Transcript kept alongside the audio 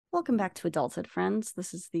Welcome back to Adulthood, friends.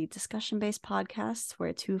 This is the discussion-based podcast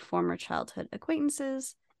where two former childhood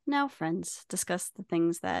acquaintances, now friends, discuss the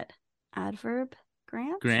things that adverb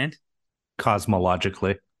Grant?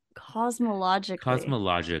 Cosmologically.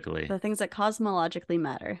 Cosmologically. The things that cosmologically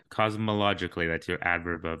matter. Cosmologically, that's your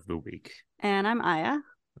adverb of the week. And I'm Aya.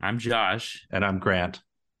 I'm Josh. And I'm Grant.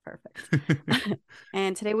 Perfect.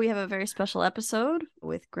 And today we have a very special episode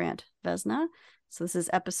with Grant Vesna. So this is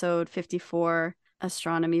episode 54,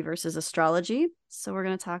 Astronomy versus Astrology. So we're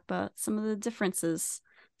going to talk about some of the differences.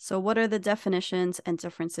 So what are the definitions and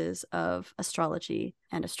differences of astrology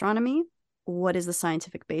and astronomy? What is the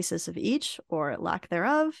scientific basis of each or lack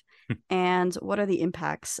thereof? And what are the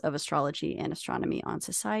impacts of astrology and astronomy on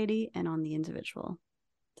society and on the individual?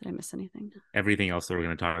 Did I miss anything? Everything else that we're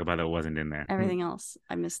going to talk about that wasn't in there. Everything else.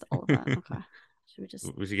 I missed all of that. Okay. We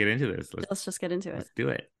should get into this. Let's just get into it. Let's do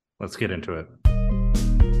it. Let's get into it.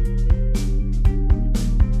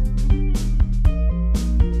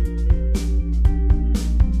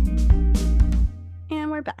 And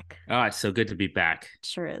we're back. Oh, it's so good to be back.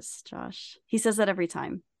 Sure is, Josh. He says that every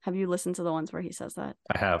time. Have you listened to the ones where he says that?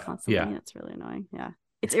 I have. Constantly? Yeah. It's really annoying. Yeah.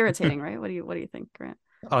 It's irritating, right? What do you think, Grant?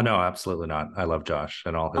 Oh, no, absolutely not. I love Josh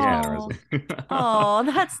and all his mannerisms. Oh,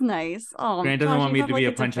 that's nice. Oh, Grant doesn't Josh, want me you have, to like, be a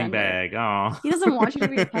a punching defender. bag. Oh. He doesn't want you to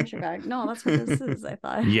be a punching bag. No, that's what this is, I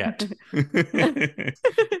thought. Yet.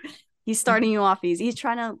 He's starting you off easy. He's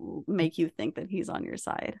trying to make you think that he's on your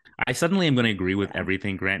side. I suddenly am going to agree with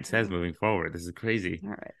everything Grant says moving forward. This is crazy. All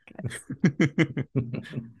right, guys.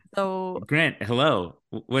 So, Grant, hello.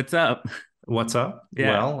 What's up? What's up?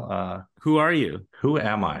 Yeah. Well, who are you? who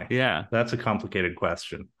am I? Yeah. That's a complicated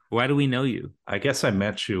question. Why do we know you? I guess I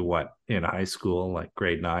met you, in high school, like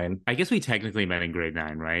grade 9? I guess we technically met in grade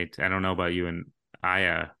 9, right? I don't know about you and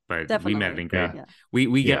Aya, but definitely. we met in grade. Yeah.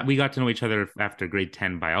 We got to know each other after grade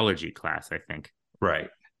 10 biology class, I think. Right.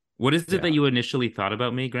 What is it that you initially thought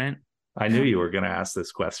about me, Grant? I knew you were going to ask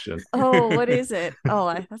this question. Oh, what is it?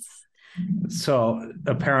 Oh, that's... So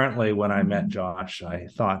apparently when I met Josh, I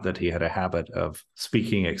thought that he had a habit of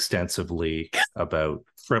speaking extensively about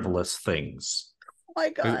frivolous things. Oh my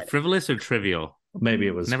God. Frivolous or trivial? Maybe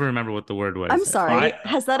it was... Never remember what the word was. I'm sorry.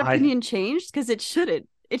 Has that opinion changed? Because it shouldn't.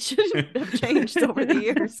 It shouldn't have changed over the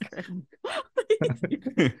years.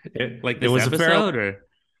 Like this episode, or...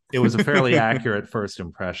 It was a fairly accurate first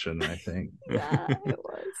impression, I think. Yeah, it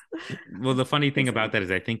was. Well, the funny thing about that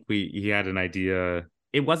is I think he had an idea.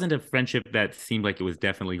 It wasn't a friendship that seemed like it was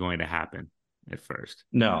definitely going to happen at first.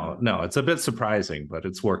 No, it's a bit surprising, but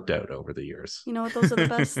it's worked out over the years. You know what? Those are the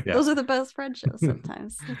best. Yeah. Those are the best friendships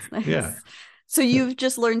sometimes. That's nice. Yeah. So you've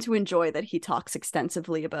just learned to enjoy that he talks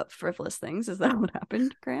extensively about frivolous things. Is that what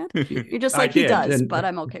happened, Grant? You're just like, he does, but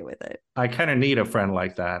I'm okay with it. I kind of need a friend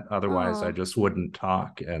like that. Otherwise, I just wouldn't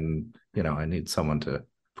talk. And, I need someone to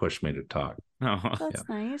push me to talk. Oh, that's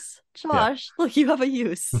nice. Josh, look, you have a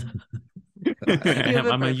use.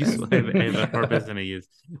 I'm a use. I have a purpose and a use.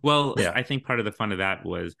 Well, Yeah. I think part of the fun of that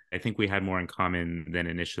was I think we had more in common than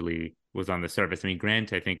initially was on the surface. I mean,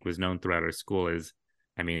 Grant, I think, was known throughout our school as,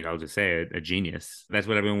 I'll just say it, a genius. That's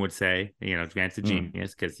what everyone would say. Grant's a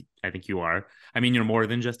genius, because I think you are. You're more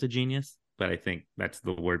than just a genius, but I think that's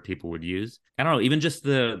the word people would use. I don't know, even just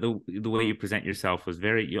the way you present yourself was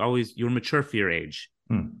you were mature for your age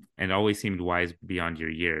and always seemed wise beyond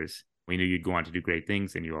your years. We knew you'd go on to do great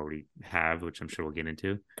things, and you already have, which I'm sure we'll get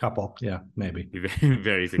into. Couple, yeah, maybe. You're very,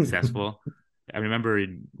 very successful. I remember,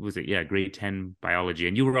 grade 10 biology,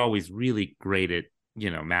 and you were always really great at,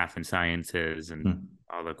 math and sciences and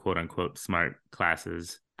all the quote unquote smart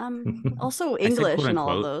classes. Also English and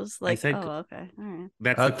all of those. Okay. All right.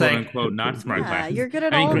 That's the quote unquote not smart classes. You're good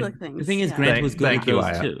at all of the things. The thing is, Grant was good at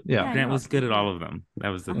those too. Yeah. Grant was good at all of them. That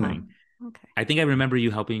was the thing. Okay. I think I remember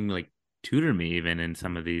you helping tutor me even in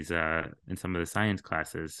some of these in some of the science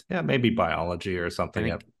classes. Yeah, maybe biology or something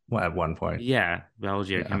at one point. Yeah,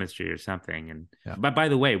 biology or chemistry or something. And but by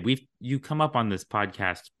the way, you come up on this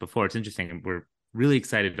podcast before. It's interesting. We're really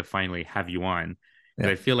excited to finally have you on. But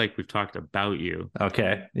I feel like we've talked about you.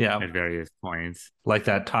 Okay. Yeah. At various points. Like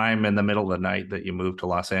that time in the middle of the night that you moved to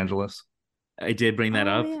Los Angeles. I did bring that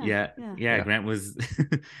up. Yeah. Grant was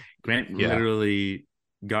literally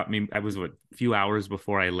got me. I was a few hours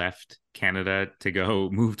before I left Canada to go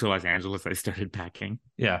move to Los Angeles. I started packing.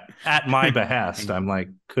 Yeah. At my behest. I'm like,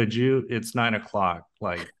 could you? It's 9:00.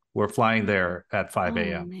 Like, we're flying there at 5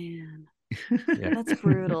 a.m. Oh, man. That's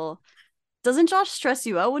brutal. Doesn't Josh stress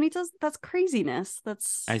you out when he does? That's craziness.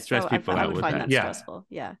 I stress people out with that. Stressful.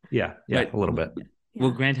 Yeah, a little bit. Well,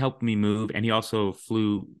 Grant helped me move, and he also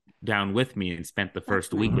flew down with me and spent the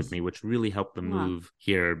first week with me, which really helped the move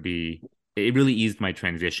here be it really eased my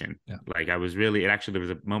transition. Yeah. Like I was really, it actually,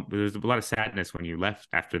 there was a lot of sadness when you left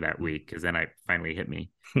after that week, because then I finally hit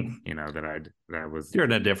me, that I was. You're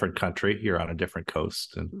in a different country. You're on a different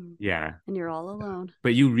coast. And yeah. And you're all alone.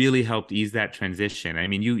 But you really helped ease that transition. I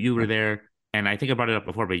mean, you were there, and I think I brought it up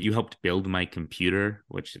before, but you helped build my computer,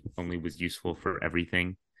 which only was useful for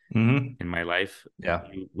everything in my life. Yeah.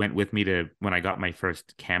 You went with me to when I got my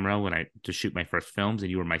first camera, to shoot my first films,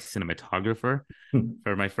 and you were my cinematographer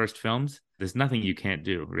for my first films. There's nothing you can't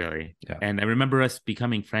do, really. Yeah. And I remember us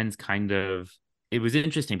becoming friends kind of. It was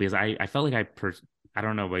interesting because I felt like I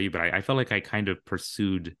don't know about you, but I felt like I kind of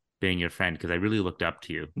pursued being your friend because I really looked up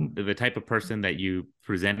to you. The type of person that you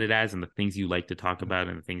presented as, and the things you like to talk about,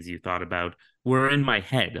 and the things you thought about were in my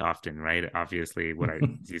head often, right? Obviously,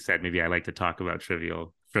 you said, maybe I like to talk about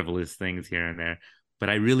frivolous things here and there. But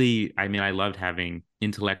I loved having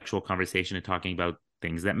intellectual conversation and talking about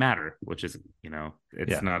things that matter, which is,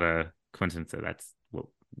 it's not a coincidence that that's what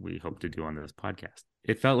we hope to do on this podcast.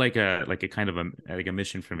 It felt like a kind of a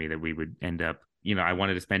mission for me that we would end up, I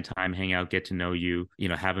wanted to spend time, hang out, get to know you,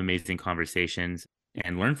 have amazing conversations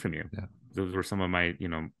and learn from you. Yeah. Those were some of my,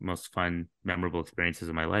 most fun, memorable experiences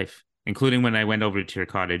of my life, including when I went over to your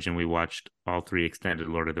cottage and we watched all 3 extended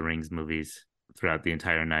Lord of the Rings movies throughout the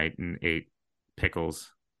entire night and ate pickles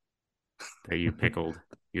that you pickled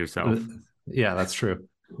yourself. Yeah, that's true.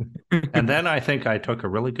 And then I think I took a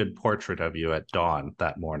really good portrait of you at dawn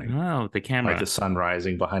that morning. Oh, the camera. Like the sun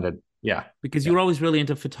rising behind it. Yeah. Because you were always really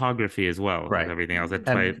into photography as well, right? As everything else.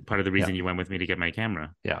 That's part of the reason you went with me to get my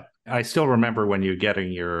camera. Yeah. I still remember when you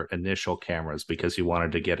getting your initial cameras because you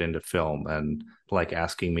wanted to get into film and like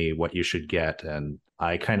asking me what you should get. And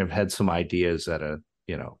I kind of had some ideas at a,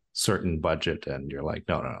 certain budget. And you're like,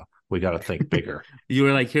 no. We got to think bigger. You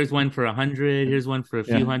were like, here's one for 100. Here's one for a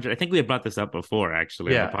few hundred. I think we had brought this up before,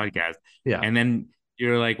 actually, on the podcast. Yeah. And then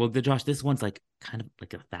you're like, well, Josh, this one's like kind of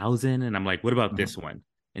like 1,000. And I'm like, what about this one?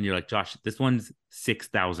 And you're like, Josh, this one's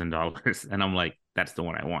 $6,000. And I'm like, that's the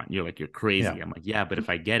one I want. You're like, you're crazy. Yeah. I'm like, yeah, but if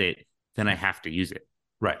I get it, then I have to use it.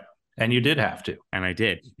 Right. And you did have to. And I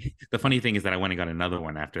did. The funny thing is that I went and got another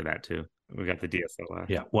one after that, too. We got the DSLR.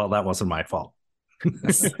 Yeah. Well, that wasn't my fault.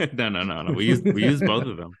 No. We used both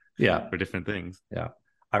of them. Yeah. For different things. Yeah.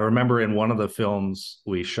 I remember in one of the films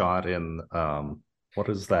we shot in, what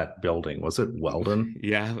is that building? Was it Weldon?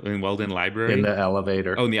 Yeah. In Weldon Library. In the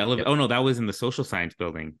elevator. Oh, in the elevator. Yeah. Oh, no, that was in the social science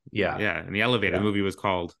building. Yeah. Yeah. In the elevator. Yeah. The movie was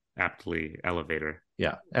called aptly Elevator.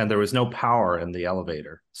 Yeah. And there was no power in the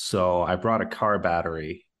elevator. So I brought a car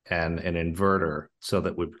battery and an inverter so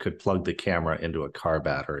that we could plug the camera into a car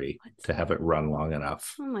battery to have it run long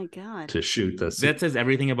enough. Oh my God. To shoot this. That says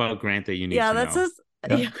everything about Grant that you need to know. That says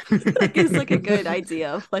it's like a good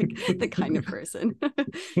idea of like the kind of person.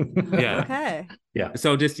 Yeah. Okay. Yeah.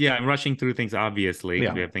 So I'm rushing through things, obviously,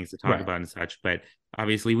 because we have things to talk about and such. But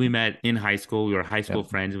obviously we met in high school. We were high school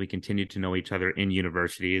friends, and we continued to know each other in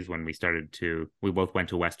universities when we both went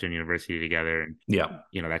to Western University together. And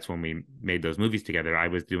that's when we made those movies together. I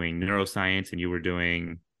was doing neuroscience and you were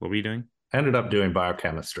doing, what were you doing? I ended up doing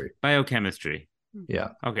biochemistry. Yeah.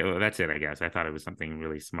 Okay. Well, that's it, I guess. I thought it was something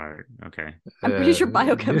really smart. Okay. I'm pretty sure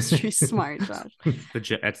biochemistry is smart,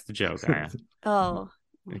 Josh. That's the joke. Oh.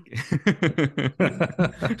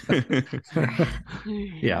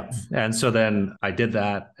 Yeah. And so then I did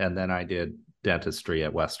that, and then I did dentistry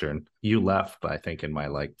at Western. You left, I think, in my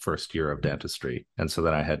first year of dentistry. And so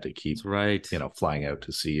then I had to keep flying out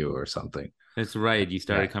to see you or something. That's right. You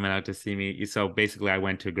started coming out to see me. So basically, I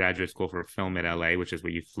went to graduate school for film at LA, which is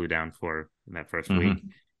what you flew down for in that first week.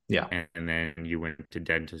 Yeah. And then you went to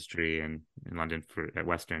dentistry in London at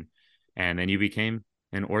Western. And then you became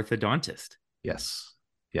an orthodontist. Yes.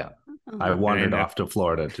 Yeah. I wandered off to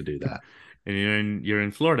Florida to do that. And you're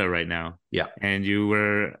in Florida right now. Yeah. And you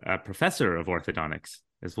were a professor of orthodontics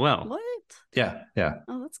as well. What? Yeah. Yeah.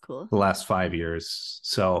 Oh, that's cool. The last 5 years.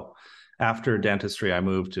 So after dentistry, I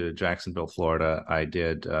moved to Jacksonville, Florida. I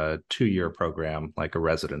did a 2-year program, like a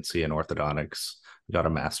residency in orthodontics. Got a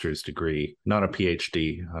master's degree, not a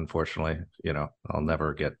PhD, unfortunately. I'll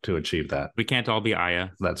never get to achieve that. We can't all be Aya.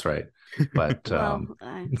 That's right. But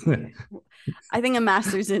I think a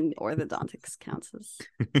master's in orthodontics counts as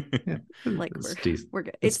we're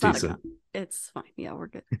good. It's not decent. It's fine. Yeah, we're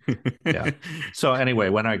good. Yeah. So anyway,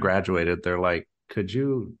 when I graduated, they're like, could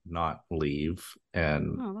you not leave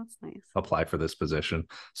and that's nice. Apply for this position?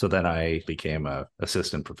 So then I became an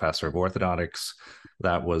assistant professor of orthodontics.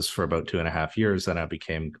 That was for about 2.5 years. Then I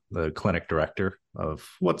became the clinic director of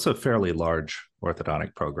what's a fairly large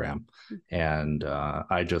orthodontic program. And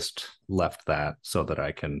I just left that so that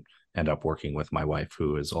I can end up working with my wife,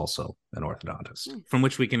 who is also an orthodontist. From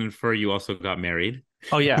which we can infer you also got married.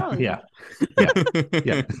 Oh yeah, Oh, yeah,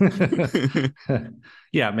 yeah.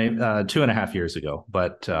 Yeah, maybe 2.5 years ago.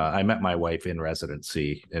 But I met my wife in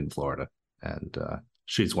residency in Florida, and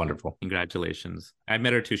she's wonderful. Congratulations. I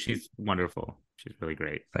met her too. She's wonderful. She's really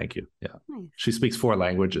great. Thank you. Yeah. Nice. She speaks 4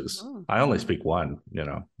 languages. Oh. I only speak 1,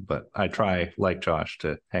 but I try, like Josh,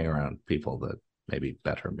 to hang around people that maybe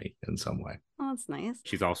better me in some way. Oh, that's nice.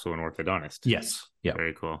 She's also an orthodontist. Yes. Yeah.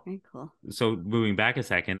 Very cool. Very cool. So moving back a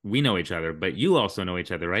second, we know each other, but you also know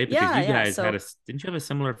each other, right? Because Yeah, you guys so- didn't you have a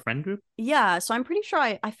similar friend group? Yeah, so I'm pretty sure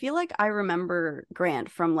I feel like I remember Grant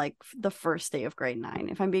from like the first day of grade 9.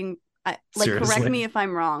 If I'm being correct Seriously? me if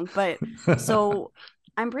I'm wrong, but so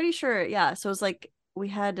I'm pretty sure, yeah. So it was like we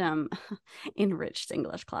had enriched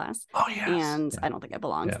English class. Oh yes. And Yeah. I don't think I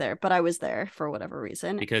belonged Yeah. there, but I was there for whatever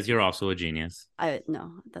reason. Because you're also a genius.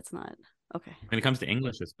 No, that's not okay. When it comes to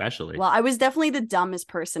English, especially. Well, I was definitely the dumbest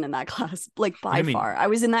person in that class, like by I mean- far. I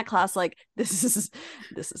was in that class like this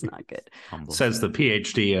is not good. Humble. Says the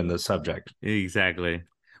PhD in the subject. Exactly.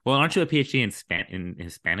 Well, aren't you a PhD in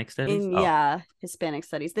Hispanic studies? In Hispanic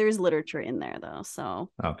studies. There's literature in there though, so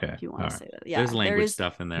Okay. if you want All to right. say that. Yeah. There's there language is-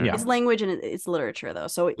 stuff in there. Yeah. It's language and it's literature though.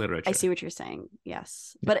 So Literature. I see what you're saying.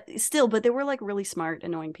 Yes. But still, but they were like really smart,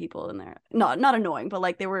 annoying people in there. Not annoying, but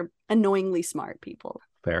like they were annoyingly smart people.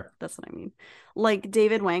 Fair. That's what I mean. Like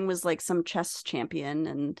David Wang was like some chess champion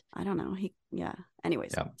and I don't know.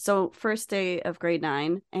 Anyways. Yeah. So first day of grade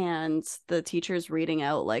 9 and the teacher's reading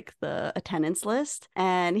out like the attendance list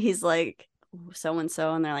and he's like, so and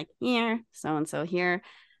so, and they're like, here, so and so here.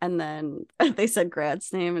 And then they said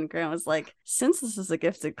Grant's name, and Grant was like, since this is a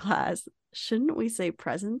gifted class, shouldn't we say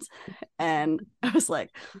present? And I was like,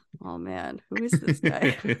 oh man, who is this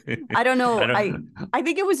guy? I don't know. I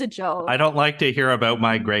think it was a joke. I don't like to hear about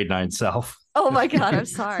my grade 9 self. Oh my god, I'm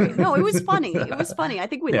sorry. No, it was funny. It was funny. I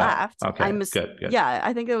think we Yeah. laughed. Okay. Good. Yeah,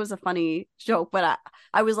 I think it was a funny joke, but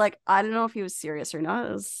I was like, I don't know if he was serious or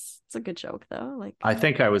not. It's a good joke though. Like I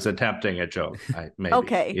think I was attempting a joke. Maybe.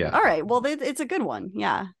 okay. Yeah. All right. Well, it's a good one.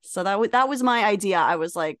 Yeah. So that was my idea. I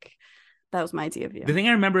was like, that was my idea of you. The thing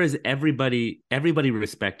I remember is everybody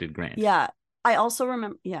respected Grant. Yeah. I also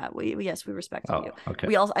remember. Yeah. We respected Oh, you. okay.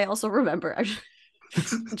 I also remember.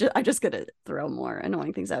 I'm just gonna throw more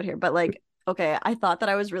annoying things out here, but like, okay, I thought that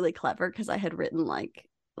I was really clever because I had written like.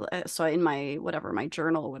 So in my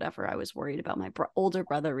journal or whatever, I was worried about my older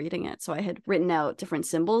brother reading it. So I had written out different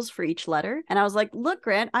symbols for each letter. And I was like, look,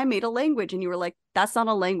 Grant, I made a language. And you were like, that's not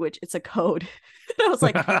a language. It's a code. And I was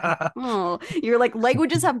like, oh, you're like,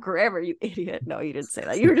 languages have grammar, you idiot. No, you didn't say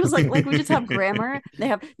that. You were just like, languages have grammar.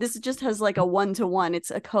 This just has like a 1-to-1.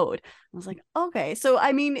 It's a code. I was like, okay. So,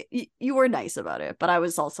 I mean, you were nice about it, but I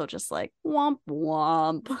was also just like, womp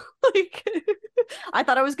womp. Like, I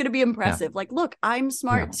thought I was going to be impressive. Like, look, I'm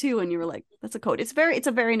smart too. And you were like, that's a code. It's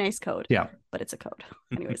a very nice code. Yeah. But it's a code.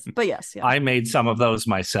 Anyways, but yes. Yeah. I made some of those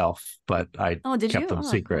myself, but I Did kept you? them Oh,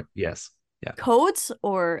 secret. cool. Yes. Yeah. Codes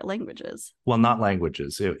or languages? Well, not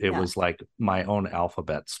languages. It Yeah. was like my own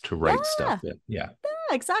alphabets to write stuff in. Yeah.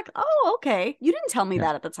 Yeah, exactly. Oh, okay. You didn't tell me Yeah.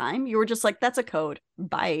 that at the time. You were just like, that's a code.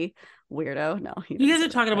 Bye, weirdo. No. You didn't guys say are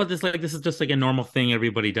that, talking right? about this like this is just like a normal thing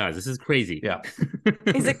everybody does. This is crazy. Yeah.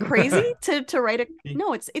 Is it crazy to write a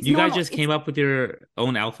no, it's You normal. guys just came up with your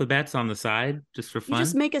own alphabets on the side just for You fun?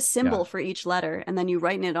 just make a symbol Yeah. for each letter and then you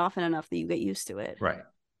write it often enough that you get used to it. Right.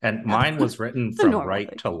 And mine was written It's a from normal right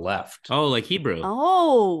thing. to left. Oh, like Hebrew.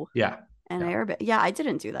 Oh, Yeah. and Yeah. Arabic. Yeah, I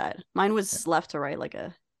didn't do that. Mine was left to right like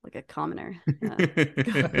a commoner.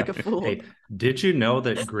 Like a fool. Hey, did you know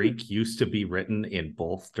that Greek used to be written in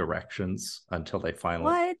both directions until they finally?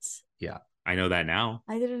 What? I know that now.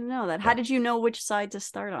 I didn't know that. How Yeah. did you know which side to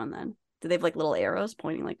start on then? Do they have like little arrows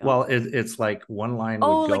pointing like? Well, it's like one line would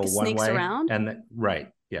Oh, go like it one snakes way, around? and right,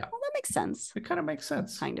 yeah, Well, that makes sense. it kind of makes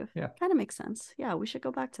sense. Kind of. Yeah. Kind of makes sense. Yeah, we should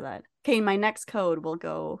go back to that. Okay, my next code will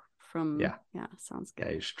go from. Yeah. Yeah, sounds Yeah,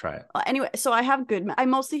 good. you should try it. Anyway, so I have I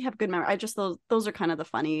mostly have good memory. I just those are kind of the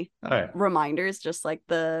funny All right. reminders, just like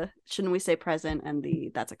the shouldn't we say present and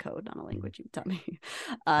the that's a code, not a language, you dummy.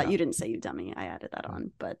 Yeah. You didn't say you dummy. I added that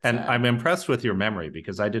on, but And I'm impressed with your memory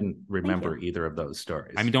because I didn't remember you. either of those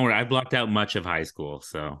stories. I mean, don't worry. I blocked out much of high school,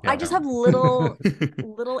 so. I just have little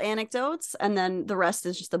anecdotes, and then the rest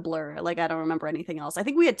is just a blur. Like I don't remember anything else. I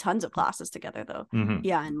think we had tons of classes together though. Mhm.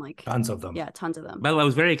 Yeah, and like Tons of them. yeah, tons of them. Well, I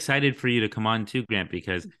was very excited for you to come on too, Grant,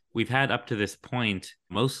 because we've had up to this point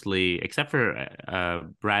mostly, except for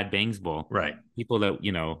Brad Bangsbull, Right. people that,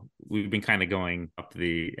 we've been kind of going up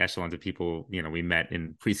the echelons of people, we met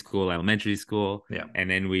in preschool, elementary school. Yeah. And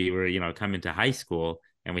then we were, coming to high school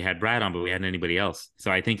and we had Brad on, but we hadn't anybody else.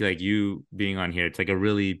 So I think like you being on here, it's like a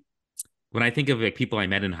really when I think of like people I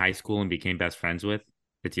met in high school and became best friends with,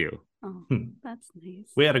 it's you. Oh, that's nice.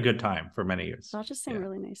 We had a good time for many years. Josh is saying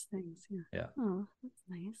really nice things. Yeah. Oh, that's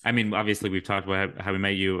nice. I mean, obviously, we've talked about how we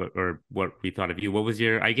met you or what we thought of you. What was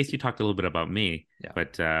your? I guess you talked a little bit about me. Yeah.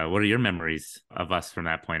 But what are your memories of us from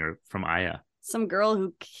that point, or from Aya? Some girl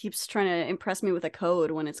who keeps trying to impress me with a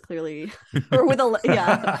code when it's clearly, or with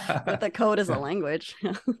a code as a language.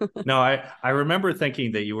 No, I remember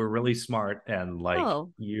thinking that you were really smart and like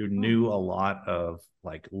you knew a lot of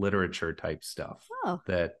like literature type stuff.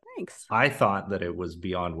 That thanks. I thought that it was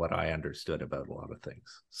beyond what I understood about a lot of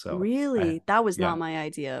things. So really, that was not my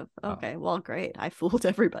idea. Okay, well, great. I fooled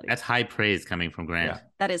everybody. That's high praise coming from Grant. Yeah.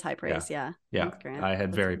 That is high praise. Yeah. Thanks, Grant. I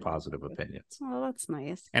had very positive opinions. Oh, that's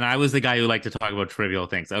nice. And I was the guy who liked to talk about trivial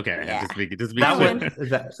things. Okay. Yeah.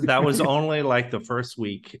 That was only like the first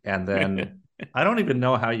week. And then I don't even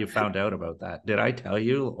know how you found out about that. Did I tell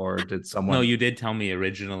you or did someone? No, you did tell me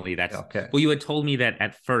originally. That's okay. Well, you had told me that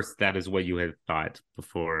at first that is what you had thought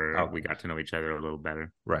before we got to know each other a little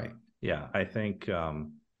better. Right. Yeah. I think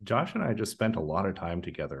Josh and I just spent a lot of time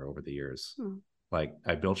together over the years. Like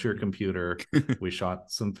I built your computer. We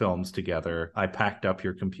shot some films together. I packed up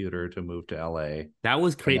your computer to move to LA. That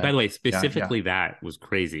was crazy. By the way, specifically that was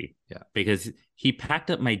crazy. Yeah. Because he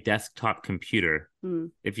packed up my desktop computer.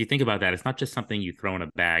 If you think about that, it's not just something you throw in a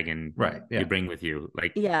bag and you bring with you.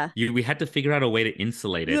 Like we had to figure out a way to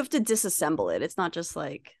insulate it. You have to disassemble it. It's not just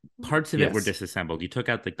like parts of it were disassembled. You took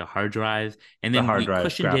out like the hard drives and then the hard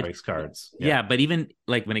drives, graphics cards. Yeah, but even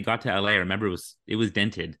like when it got to LA, I remember it was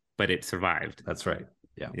dented, but it survived. That's right.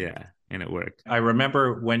 Yeah, and it worked. I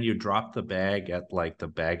remember when you dropped the bag at like the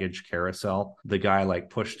baggage carousel, the guy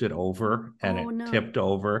like pushed it over and tipped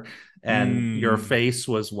over, and your face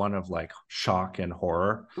was one of like shock and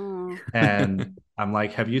horror. And I'm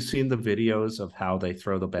like, have you seen the videos of how they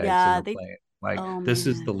throw the bags in the plane? Like this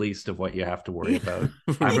is the least of what you have to worry about.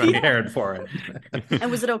 I'm prepared for it.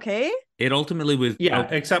 And was it okay? It ultimately was. Yeah,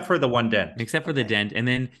 except for the one dent. Except for the dent. And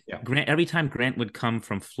then Grant, every time Grant would come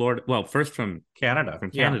from Florida, well, first from Canada.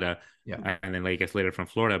 And then I guess later from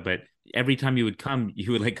Florida. But every time you would come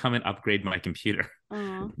like come and upgrade my computer.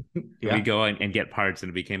 We'd go and get parts,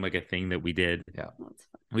 and it became like a thing that we did. Yeah.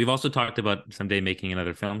 We've also talked about someday making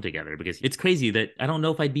another film together, because it's crazy that I don't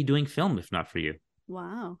know if I'd be doing film if not for you.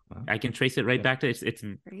 Wow. I can trace it right back to it's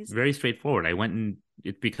very straightforward. I went and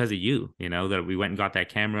it's because of you, that we went and got that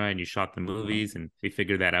camera and you shot the movies and we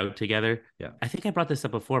figured that out together. Yeah. I think I brought this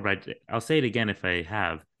up before, but I'll say it again if I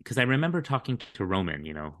have, because I remember talking to Roman,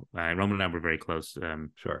 Roman and I were very close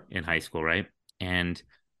in high school, right? And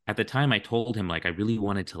at the time I told him like I really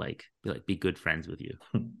wanted to be good friends with you.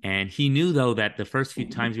 And he knew though that the first few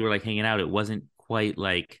times we were like hanging out, it wasn't quite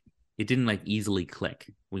like it didn't like easily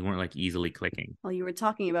click. We weren't like easily clicking. Well, you were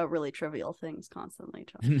talking about really trivial things constantly.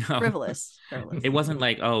 No. Frivolous. It wasn't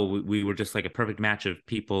like, we were just like a perfect match of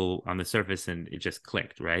people on the surface and it just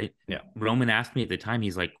clicked, right? Yeah. Roman asked me at the time,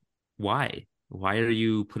 he's like, why? Why are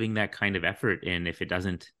you putting that kind of effort in if it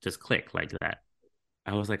doesn't just click like that?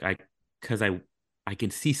 I was like, because I can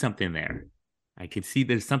see something there. I could see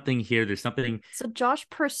there's something here. There's something. So Josh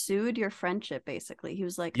pursued your friendship, basically. He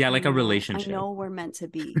was like, like a relationship. I know we're meant to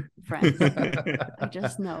be friends. I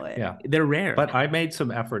just know it. Yeah. They're rare. But I made some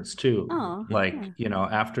efforts too. Oh,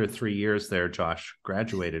 after 3 years there, Josh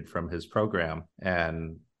graduated from his program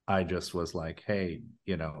and I just was like, hey,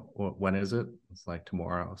 when is it? It's like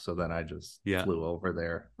tomorrow. So then I just flew over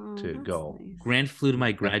there to go. Nice. Grant flew to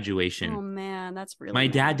my graduation. Oh man, that's really my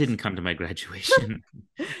nice. dad didn't come to my graduation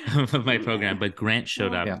of my program, but Grant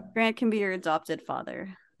showed up. Yeah. Grant can be your adopted father.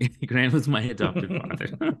 Grant was my adopted father.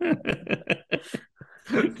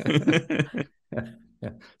 Yeah.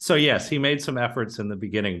 So yes, he made some efforts in the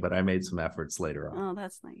beginning, but I made some efforts later on. Oh,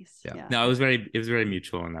 that's nice. Yeah. No, it was very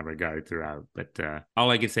mutual in that regard throughout. But all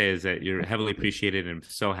I can say is that you're heavily appreciated, and I'm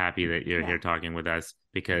so happy that you're here talking with us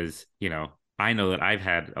because, I know that I've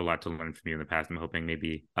had a lot to learn from you in the past. I'm hoping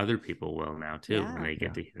maybe other people will now too when they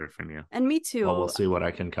get to hear from you. And me too. Well, we'll see what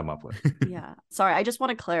I can come up with. Yeah. Sorry, I just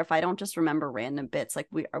want to clarify. I don't just remember random bits. Like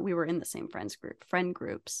we were in the same friend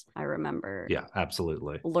groups. I remember. Yeah,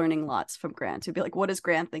 absolutely. Learning lots from Grant. To be like, what does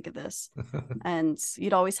Grant think of this? And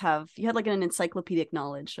you had like an encyclopedic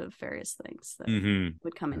knowledge of various things that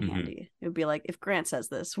would come in handy. It would be like, if Grant says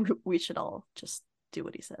this, we should all just do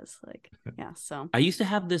what he says. Like, yeah. So I used to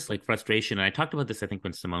have this like frustration, and I talked about this, I think,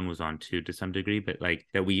 when Simone was on too, to some degree, but like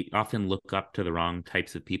that we often look up to the wrong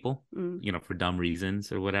types of people, you know, for dumb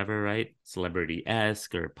reasons or whatever, right?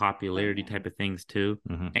 Celebrity-esque or popularity type of things too.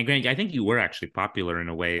 And Grant, I think you were actually popular in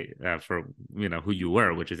a way for, you know, who you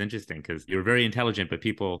were, which is interesting because you were very intelligent, but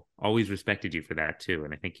people always respected you for that too.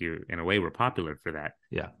 And I think you, in a way, were popular for that.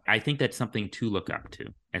 Yeah. I think that's something to look up to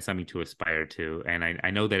and something to aspire to. And I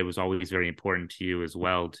know that it was always very important to you as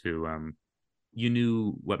well to, you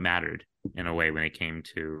knew what mattered in a way when it came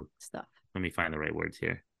to stuff. Let me find the right words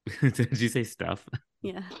here. Did you say stuff?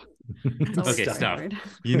 Yeah. Okay, stuff.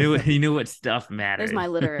 You knew what stuff mattered. There's my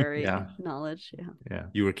literary knowledge. Yeah.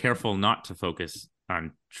 You were careful not to focus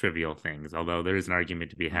on trivial things, although there is an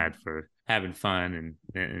argument to be had for having fun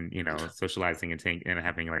and you know, socializing and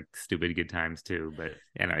having like stupid good times too. But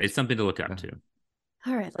you know, it's something to look up to.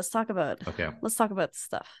 All right, let's talk about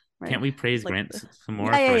stuff. Right? Can't we praise like Grant some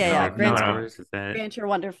more? Yeah. Grant, you're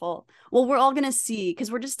wonderful. Well, we're all gonna see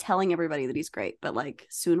because we're just telling everybody that he's great, but like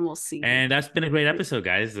soon we'll see. And that's been a great episode,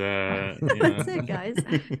 guys. That's it, guys.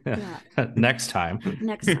 Yeah. Next time.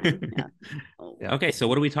 Yeah. Okay, so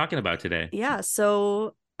what are we talking about today? Yeah,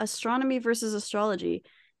 so astronomy versus astrology.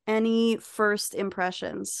 Any first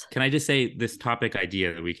impressions? Can I just say this topic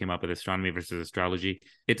idea that we came up with, astronomy versus astrology,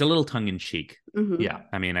 it's a little tongue-in-cheek. Yeah.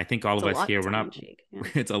 I mean, I think all of us here, we're not... Yeah.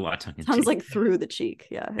 It's a lot tongue-in-cheek. Sounds like through the cheek,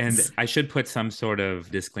 yeah. And I should put some sort of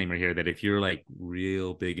disclaimer here that if you're like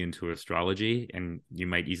real big into astrology and you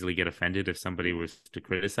might easily get offended if somebody was to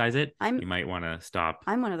criticize it, you might want to stop.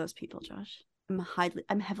 I'm one of those people, Josh.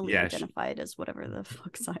 I'm heavily identified as whatever the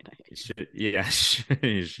fuck side I am.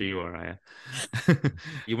 She or I.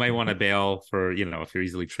 You might want to bail for, you know, if you're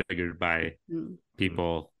easily triggered by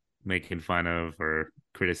people making fun of or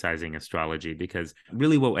criticizing astrology, because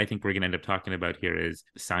really what I think we're going to end up talking about here is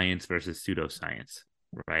science versus pseudoscience,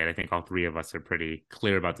 right? I think all three of us are pretty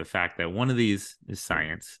clear about the fact that one of these is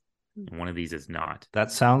science and one of these is not.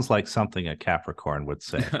 That sounds like something a Capricorn would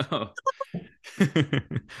say.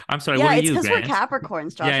 I'm sorry. Yeah, what are it's you? because we're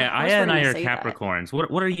Capricorns, Josh. Yeah, Aya and I are Capricorns.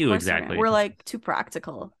 What are you exactly? We're like too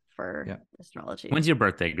practical for astrology. When's your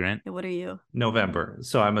birthday, Grant? What are you? November.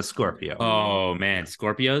 So I'm a Scorpio. Oh man,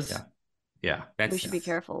 Scorpios. Yeah. We should be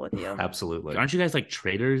careful with you. Absolutely. Aren't you guys like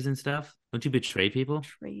traitors and stuff? Don't you betray people?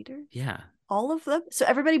 Traitors? Yeah. All of them? So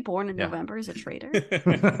everybody born in November is a traitor?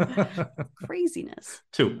 Craziness.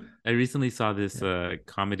 Two. I recently saw this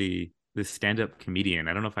comedy, this stand-up comedian.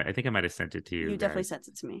 I don't know if I think I might have sent it to you. You definitely sent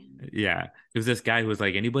it to me. Yeah. It was this guy who was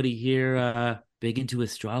like, anybody here big into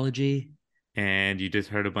astrology? And you just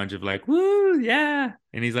heard a bunch of like, woo, yeah.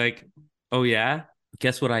 And he's like, oh yeah?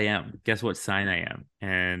 Guess what I am? Guess what sign I am?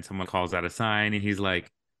 And someone calls out a sign and he's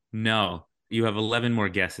like, no. You have 11 more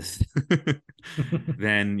guesses.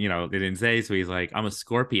 Then, you know, they didn't say. So he's like, I'm a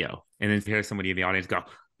Scorpio. And then you hear somebody in the audience go,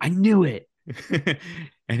 I knew it.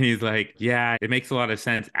 And he's like, yeah, it makes a lot of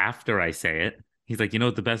sense after I say it. He's like, you know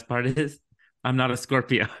what the best part is? I'm not a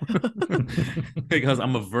Scorpio. Because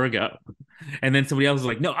I'm a Virgo. And then somebody else is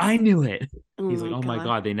like, no, I knew it. He's like, oh my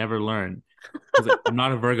God, they never learn. Like, I'm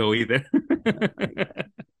not a Virgo either.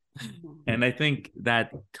 And I think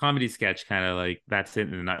that comedy sketch kind of like that's it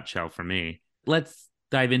in a nutshell for me. Let's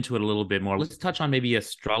dive into it a little bit more. Let's touch on maybe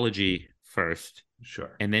astrology first.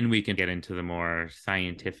 Sure. And then we can get into the more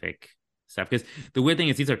scientific stuff. Because the weird thing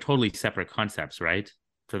is these are totally separate concepts, right?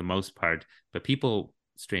 For the most part. But people,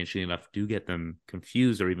 strangely enough, do get them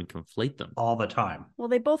confused or even conflate them. All the time. Well,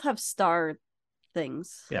 they both have star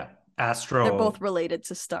things. Yeah. Astro. They're both related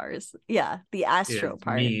to stars. Yeah, the astro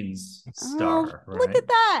part means star. Right? Look at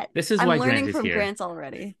that. This is I'm why learning Grant is from here. Grant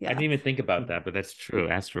already. Yeah. I didn't even think about that, but that's true.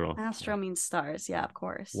 Astro means stars. Yeah, of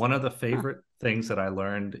course. One of the favorite things that I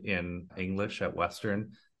learned in English at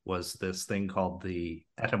Western was this thing called the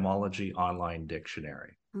Etymology Online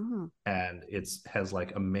Dictionary. And it has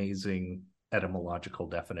like amazing etymological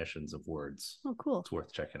definitions of words. Oh, cool. It's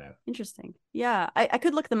worth checking out. Interesting. Yeah, I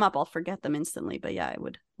could look them up. I'll forget them instantly, but yeah, I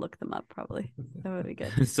would look them up probably. That would be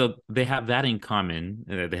good. So they have that in common.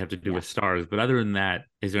 They have to do with stars. But other than that,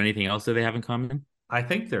 is there anything else that they have in common? I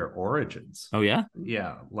think their origins. Oh, yeah?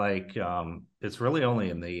 Yeah. Like it's really only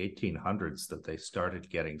in the 1800s that they started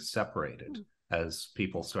getting separated. As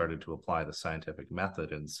people started to apply the scientific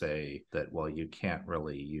method and say that, well, you can't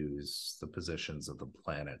really use the positions of the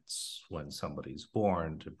planets when somebody's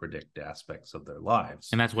born to predict aspects of their lives.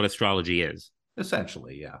 And that's what astrology is.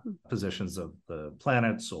 Essentially, yeah. Positions of the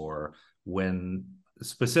planets, or when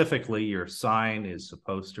specifically your sign is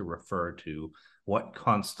supposed to refer to what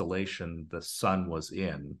constellation the sun was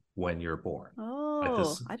in when you're born. Oh,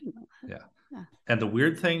 Oh, I didn't know that. Yeah. Yeah. And the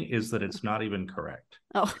weird thing is that it's not even correct.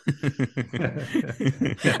 Oh,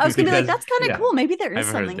 I was gonna be like, that's kind of cool. Maybe there is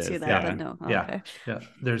I've heard something to this, that, yeah. but no. Oh, Yeah. okay. Yeah.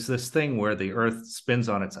 There's this thing where the Earth spins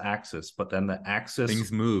on its axis, but then the axis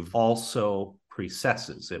Things move. also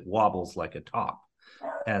precesses. It wobbles like a top.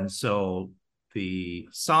 And so the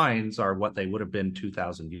signs are what they would have been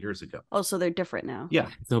 2,000 years ago. Oh, so they're different now. Yeah,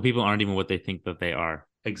 So people aren't even what they think that they are.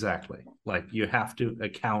 exactly. Like you have to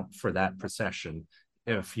account for that precession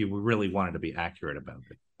if you really wanted to be accurate about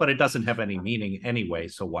it. But it doesn't have any meaning anyway,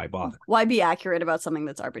 so why bother? Why be accurate about something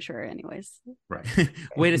that's arbitrary, anyways? Right.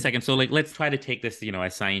 Wait a second. So, like, let's try to take this,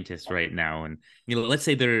 as scientists right now, and let's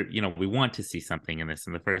say we want to see something in this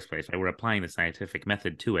in the first place. Right? We're applying the scientific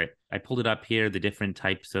method to it. I pulled it up here, the different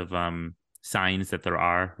types of signs that there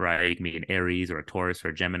are. Right, maybe an Aries or a Taurus or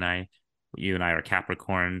a Gemini. You and I are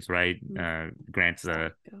Capricorns, right? Grant's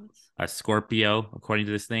a Scorpio, according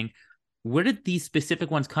to this thing. Where did these specific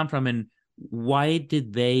ones come from, and why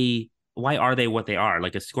are they what they are?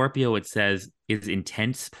 Like a Scorpio, it says, is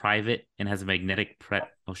intense, private, and has a magnetic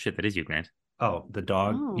oh shit, that is you, Grant. Oh, the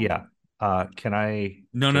dog. Oh. Yeah. Can I?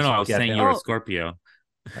 No. I was saying you're a Scorpio.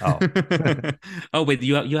 Oh. Oh, wait,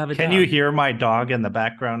 you have a Can dog. you hear my dog in the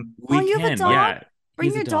background? You have a dog? Yeah.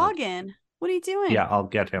 Bring your dog in. What are you doing? Yeah, I'll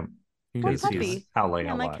get him. What He's puppy? howling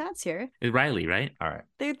Yeah, a my lot. cat's here. It's Riley, right? All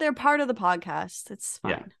right. They're part of the podcast. It's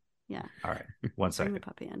fine. Yeah. All right. One Bring the second.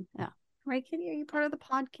 puppy in. Yeah. Right, Kitty? Are you part of the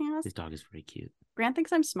podcast? This dog is very cute. Grant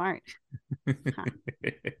thinks I'm smart.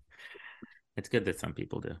 It's good that some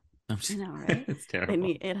people do. I know, right? It's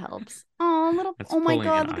terrible. It helps. Oh, little. That's Oh my pulling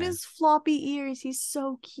God! an Look at eye. his floppy ears. He's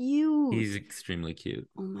so cute. He's extremely cute.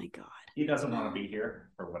 Oh my God. He doesn't want to be here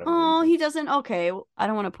for whatever Oh, reason. he doesn't. Okay, I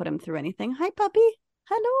don't want to put him through anything. Hi, puppy.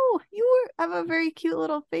 Hello. You have a very cute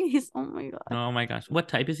little face. Oh my God. Oh my gosh. What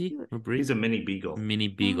type is he? What breed? He's a mini beagle. Mini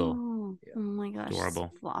beagle. Oh my gosh.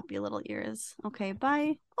 Adorable. Floppy little ears. Okay,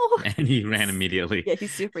 bye. Oh. And he ran immediately. Yeah, he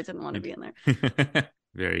super didn't want to be in there.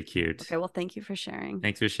 Very cute. Okay, well, thank you for sharing.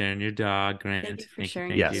 Thanks for sharing your dog, Grant. Thank you for sharing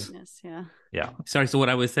thank your you. goodness. Yeah. Yeah. Sorry. So what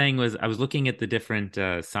I was saying was I was looking at the different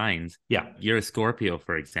signs. Yeah. You're a Scorpio,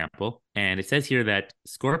 for example, and it says here that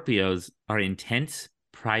Scorpios are intense,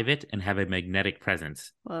 private, and have a magnetic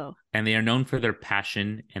presence. Whoa. And they are known for their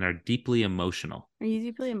passion and are deeply emotional. Are you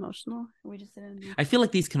deeply emotional? We just didn't. I feel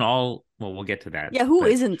like these can all, well, we'll get to that. Yeah, who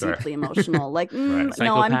but isn't sure. deeply emotional? Like, Right.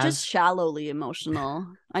 no, I'm Psychopaths? just shallowly emotional.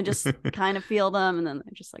 I just kind of feel them, and then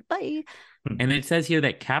they're just like, bye. And it says here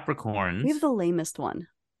that Capricorns, We have the lamest one.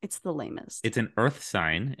 It's the lamest. it's an earth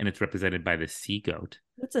sign, and it's represented by the sea goat.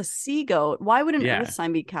 What's a sea goat? Why would an Yeah. earth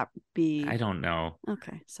sign be? I don't know.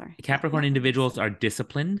 Okay, sorry. Capricorn individuals are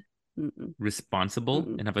disciplined, Mm-mm. responsible,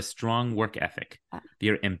 Mm-mm. and have a strong work ethic. Ah. They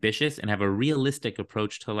are ambitious and have a realistic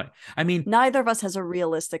approach to life. I mean, Neither of us has a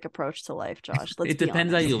realistic approach to life, Josh. Let's It be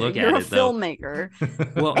depends how honest you here. look You're at a it, though.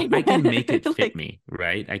 filmmaker. well, I can make it fit Like- me,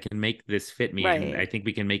 right? I can make this fit me. Right. And I think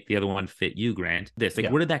we can make the other one fit you, Grant. Like,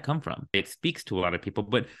 Yeah. where did that come from? It speaks to a lot of people.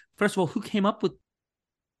 But first of all, who came up with,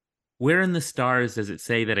 where in the stars does it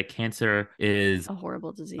say that a Cancer is A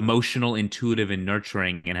horrible disease. emotional, intuitive, and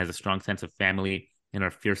nurturing and has a strong sense of family and are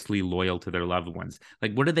fiercely loyal to their loved ones?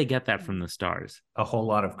 Like, where did they get that from the stars? A whole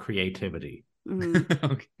lot of creativity.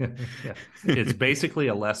 Mhm. Okay. Yeah. It's basically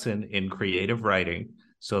a lesson in creative writing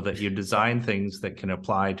so that you design things that can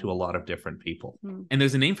apply to a lot of different people. And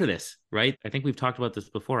there's a name for this, right? I think we've talked about this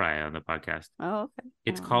before, on the podcast. Oh, okay.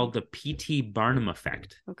 It's called the P.T. Barnum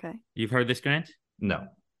effect. Okay. You've heard this, Grant? No.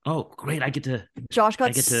 Oh, great. I get to. Josh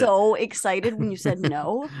got get to- so excited when you said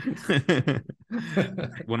no.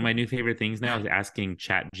 One of my new favorite things now is asking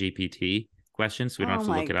Chat GPT questions, so we don't Oh have to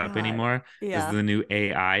my look it up God. anymore. This Yeah. is the new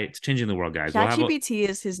AI. It's changing the world, guys. We'll have a- ChatGPT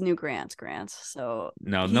is his new Grant. So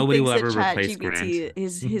no, he nobody will thinks ever that replace ChatGPT Grant.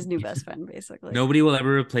 is his new best friend, basically. Nobody will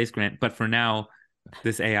ever replace Grant. But for now,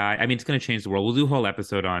 this AI, I mean, it's going to change the world. We'll do a whole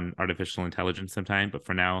episode on artificial intelligence sometime, but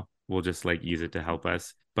for now, we'll just like use it to help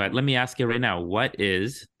us. But let me ask you right now, what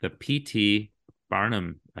is the P.T.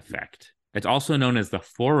 Barnum effect? It's also known as the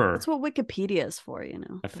Forer That's what Wikipedia is for, you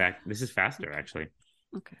know. effect. This is faster, actually.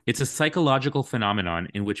 Okay. It's a psychological phenomenon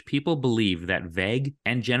in which people believe that vague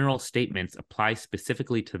and general statements apply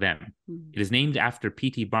specifically to them. Mhm. It is named after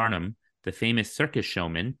P.T. Barnum, the famous circus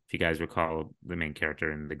showman. If you guys recall, the main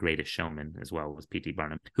character in The Greatest Showman as well was P.T.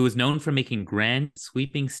 Barnum, who was known for making grand,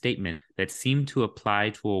 sweeping statements that seemed to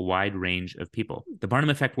apply to a wide range of people. The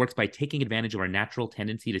Barnum effect works by taking advantage of our natural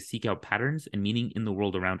tendency to seek out patterns and meaning in the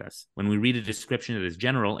world around us. When we read a description that is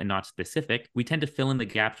general and not specific, we tend to fill in the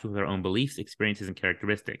gaps with our own beliefs, experiences, and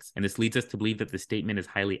characteristics. And this leads us to believe that the statement is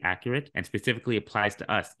highly accurate and specifically applies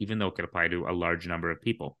to us, even though it could apply to a large number of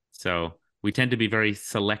people. So we tend to be very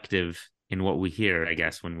selective in what we hear, I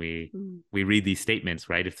guess, when we read these statements,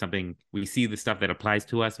 right? If something, we see the stuff that applies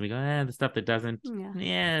to us and we go, the stuff that doesn't,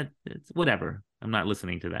 it's whatever. I'm not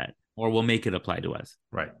listening to that. Or we'll make it apply to us.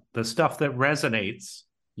 Right. The stuff that resonates,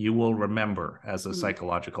 you will remember as a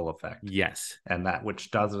psychological effect. Yes. And that which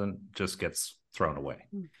doesn't just gets thrown away.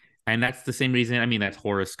 And that's the same reason. I mean, that's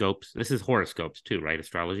horoscopes. This is horoscopes too, right?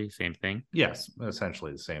 Astrology, same thing. Yes,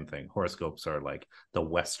 essentially the same thing. Horoscopes are like the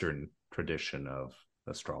Western tradition of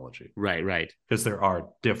astrology. Right. Because there are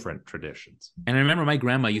different traditions. And I remember my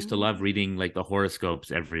grandma used to love reading like the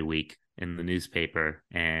horoscopes every week in the newspaper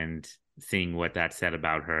and seeing what that said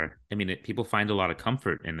about her. I mean, people find a lot of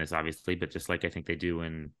comfort in this, obviously, but just like I think they do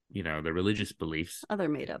in, their religious beliefs. Other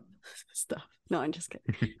made up stuff. No, I'm just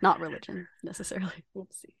kidding. Not religion necessarily.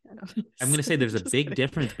 Whoopsie. I'm going to say there's a big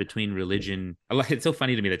difference between religion. It's so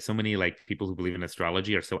funny to me that so many like people who believe in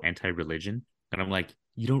astrology are so anti-religion. And I'm like,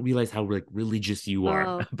 you don't realize how like religious you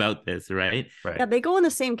are about this, right? Yeah, they go in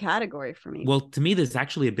the same category for me. Well, to me, there's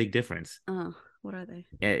actually a big difference. Oh, what are they?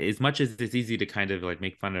 As much as it's easy to kind of like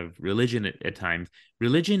make fun of religion at times,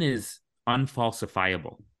 religion is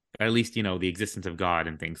unfalsifiable. Or at least, the existence of God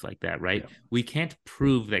and things like that, right? Yeah. We can't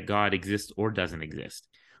prove that God exists or doesn't exist,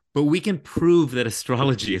 but we can prove that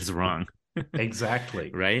astrology is wrong.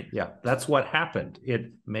 Exactly. Right? Yeah, that's what happened.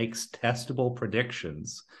 It makes testable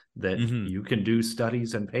predictions that you can do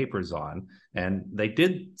studies and papers on. And they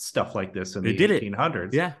did stuff like this in the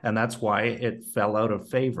 1800s. Yeah. And that's why it fell out of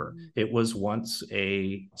favor. It was once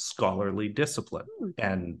a scholarly discipline.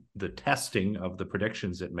 And the testing of the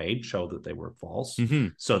predictions it made showed that they were false.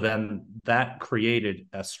 So then that created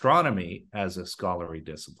astronomy as a scholarly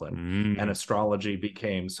discipline. And astrology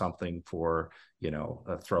became something for,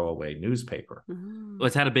 a throwaway newspaper. Well,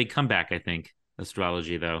 it's had a big comeback, I think.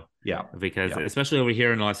 Astrology, though. Yeah. Because especially over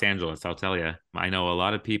here in Los Angeles, I'll tell you, I know a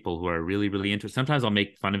lot of people who are really, really interested. Sometimes I'll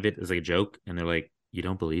make fun of it as a joke and they're like, you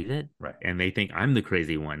don't believe it? Right. And they think I'm the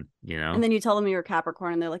crazy one, And then you tell them you're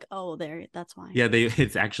Capricorn and they're like, oh, that's why. Yeah,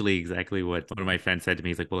 it's actually exactly what one of my friends said to me.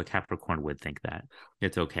 He's like, well, a Capricorn would think that.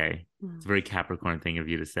 It's okay. It's a very Capricorn thing of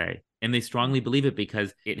you to say. And they strongly believe it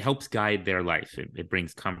because it helps guide their life. It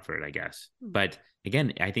brings comfort, I guess. But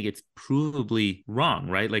again, I think it's provably wrong,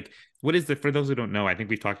 right? Like, what is for those who don't know, I think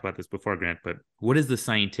we've talked about this before, Grant, but what is the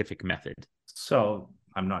scientific method? So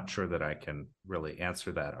I'm not sure that I can really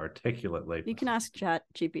answer that articulately. You can ask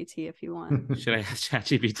ChatGPT if you want. Should I ask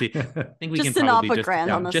ChatGPT? I think we just can probably just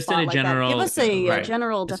on the just spot in a general. Give us a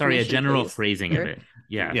general definition. Sorry, a general please. phrasing of it.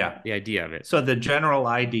 Yeah, the idea of it. So the general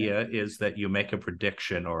idea is that you make a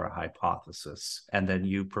prediction or a hypothesis, and then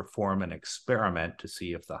you perform an experiment to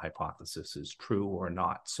see if the hypothesis is true or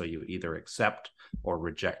not. So you either accept or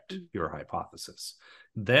reject your hypothesis.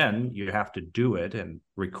 Then you have to do it and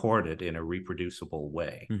record it in a reproducible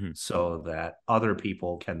way so that other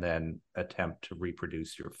people can then attempt to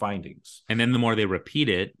reproduce your findings. And then the more they repeat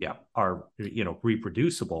it, are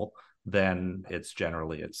reproducible, then it's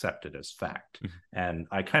generally accepted as fact. And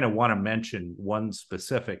I kind of want to mention one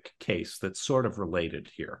specific case that's sort of related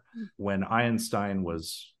here. When Einstein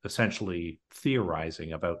was essentially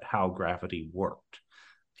theorizing about how gravity worked,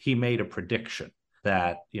 he made a prediction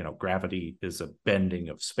that, gravity is a bending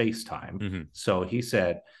of space-time. So he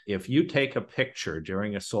said, if you take a picture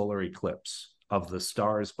during a solar eclipse of the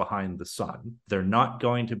stars behind the sun, they're not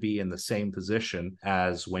going to be in the same position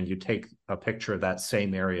as when you take a picture of that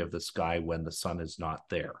same area of the sky when the sun is not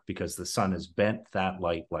there, because the sun has bent that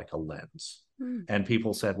light like a lens. And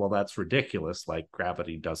people said, well, that's ridiculous. Like,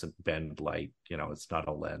 gravity doesn't bend light. It's not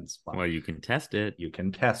a lens. Well, you can test it. You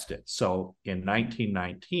can test it. So in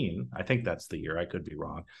 1919, I think that's the year, I could be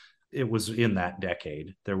wrong. It was in that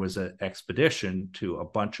decade, there was an expedition to a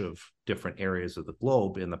bunch of different areas of the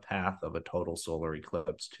globe in the path of a total solar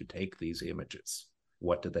eclipse to take these images.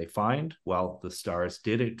 What did they find? Well, the stars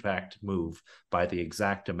did in fact move by the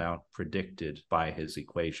exact amount predicted by his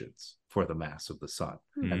equations for the mass of the sun.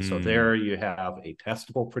 And so there you have a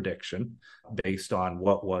testable prediction based on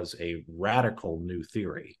what was a radical new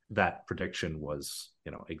theory. That prediction was,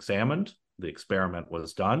 examined. The experiment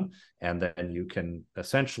was done, and then you can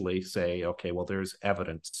essentially say, okay, well, there's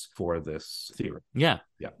evidence for this theory. Yeah.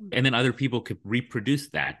 And then other people could reproduce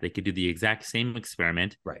that. They could do the exact same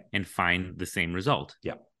experiment and find the same result.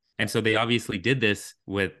 And so they obviously did this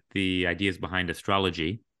with the ideas behind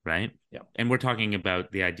astrology, right? And we're talking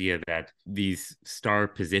about the idea that these star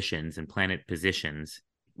positions and planet positions,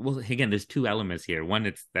 well, again, there's two elements here. One,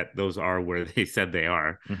 it's that those are where they said they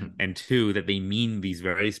are. And two, that they mean these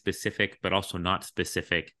very specific, but also not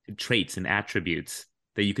specific traits and attributes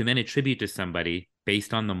that you can then attribute to somebody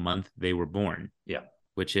based on the month they were born.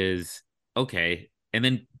 Which is, okay. And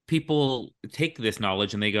then people take this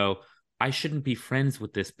knowledge and they go, I shouldn't be friends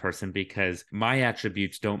with this person because my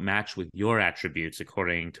attributes don't match with your attributes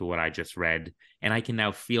according to what I just read. And I can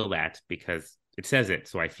now feel that because it says it,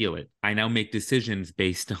 so I feel it. I now make decisions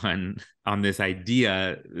based on this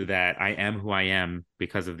idea that I am who I am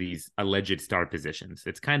because of these alleged star positions.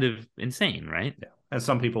 It's kind of insane, right? Yeah. And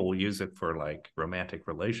some people will use it for like romantic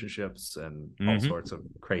relationships and all sorts of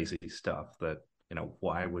crazy stuff that, you know,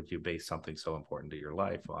 why would you base something so important to your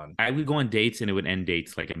life on? I would go on dates and it would end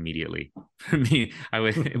dates like immediately. For me, I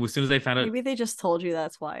would, as soon as I found out. Maybe they just told you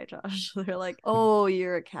that's why, Josh. They're like, oh,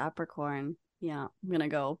 you're a Capricorn. Yeah, I'm gonna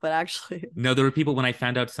go. But actually, no, there were people when I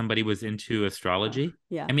found out somebody was into astrology.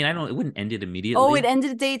 Yeah. I mean, it wouldn't end it immediately. Oh, it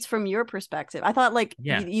ended dates from your perspective. I thought like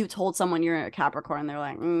Yeah. you told someone you're a Capricorn. They're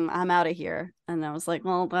like, I'm out of here. And I was like,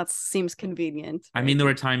 well, that seems convenient. I mean, there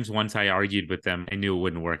were times once I argued with them, I knew it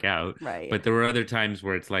wouldn't work out. Right. But there were other times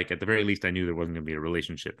where it's like, at the very least, I knew there wasn't going to be a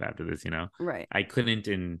relationship after this, you know? Right. I couldn't,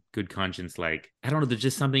 in good conscience, like, I don't know, there's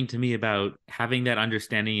just something to me about having that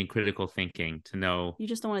understanding and critical thinking to know. You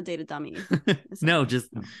just don't want to date a dummy. No, just,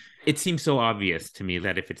 it seems so obvious to me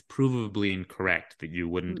that if it's provably incorrect, that you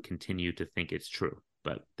wouldn't continue to think it's true.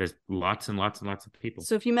 But there's lots and lots and lots of people.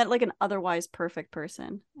 So if you met like an otherwise perfect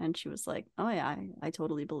person and she was like, oh yeah, I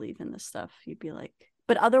totally believe in this stuff, you'd be like,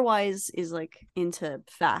 but otherwise is like into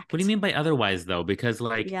fact. What do you mean by otherwise though? Because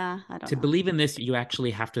like, yeah, I don't to know. believe in this, you actually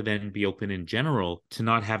have to then be open in general to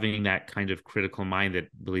not having that kind of critical mind that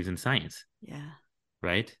believes in science. Yeah.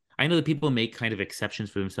 Right? I know that people make kind of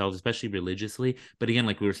exceptions for themselves, especially religiously. But again,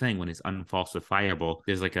 like we were saying, when it's unfalsifiable,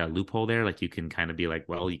 there's like a loophole there. Like you can kind of be like,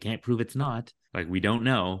 well, you can't prove it's not. Like we don't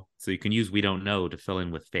know. So you can use we don't know to fill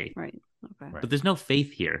in with faith. Right. Okay. But there's no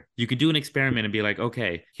faith here. You could do an experiment and be like,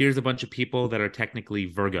 okay, here's a bunch of people that are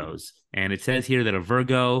technically Virgos. And it says here that a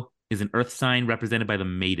Virgo is an earth sign represented by the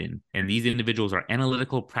maiden. And these individuals are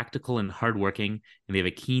analytical, practical, and hardworking. And they have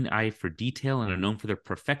a keen eye for detail and are known for their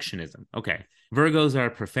perfectionism. Okay. Virgos are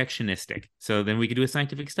perfectionistic. So then we could do a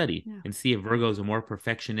scientific study and see if Virgos are more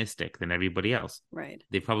perfectionistic than everybody else. Right.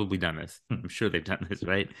 They've probably done this. I'm sure they've done this,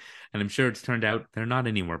 right? And I'm sure it's turned out they're not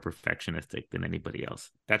any more perfectionistic than anybody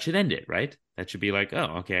else. That should end it, right? That should be like,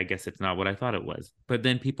 oh, okay, I guess it's not what I thought it was. But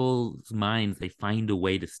then people's minds, they find a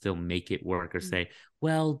way to still make it work or say,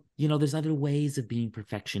 well, you know, there's other ways of being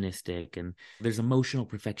perfectionistic and there's emotional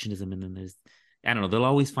perfectionism and then there's, I don't know, they'll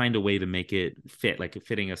always find a way to make it fit, like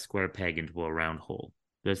fitting a square peg into a round hole.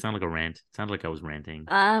 Does it sound like a rant? It sounded like I was ranting.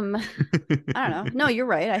 I don't know. No, you're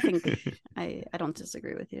right. I think I don't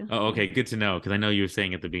disagree with you. Oh, okay. Good to know. Because I know you were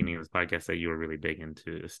saying at the beginning of this podcast that you were really big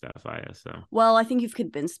into stuff, Aya. So, well, I think you've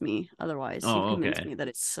convinced me otherwise. Oh, You've convinced me that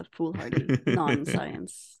it's a foolhardy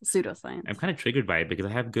non-science, pseudoscience. I'm kind of triggered by it because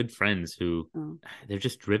I have good friends who they're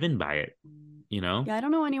just driven by it, you know? Yeah, I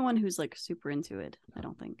don't know anyone who's like super into it, I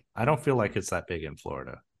don't think. I don't feel like it's that big in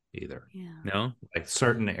Florida either. Yeah. No? Like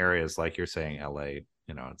certain areas, like you're saying, LA,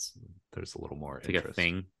 you know, there's a little more It's interest. like a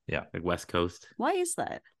thing. Yeah. Like West Coast. Why is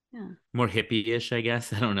that? Yeah. More hippie-ish, I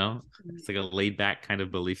guess. I don't know. It's like a laid-back kind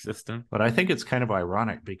of belief system. But I think it's kind of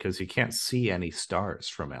ironic because you can't see any stars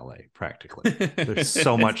from LA practically. There's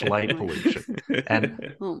so much light pollution.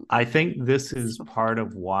 And I think this is part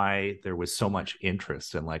of why there was so much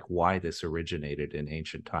interest and like why this originated in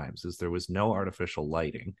ancient times is there was no artificial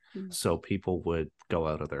lighting. So people would go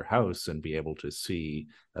out of their house and be able to see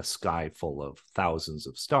a sky full of thousands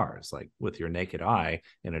of stars. Like with your naked eye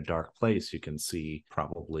in a dark place, you can see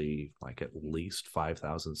probably like at least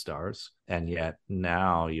 5,000 stars. And yet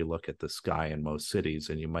now you look at the sky in most cities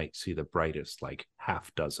and you might see the brightest like half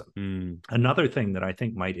dozen. Another thing that I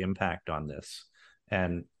think might impact on this,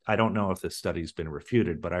 and I don't know if this study's been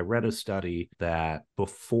refuted, but I read a study that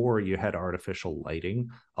before you had artificial lighting,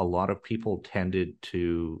 a lot of people tended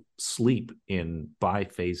to sleep in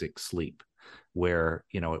biphasic sleep, where,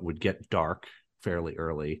 you know, it would get dark fairly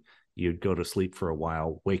early. You'd go to sleep for a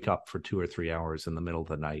while, wake up for 2 or 3 hours in the middle of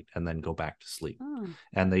the night, and then go back to sleep.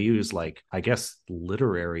 And they use, like, I guess,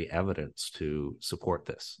 literary evidence to support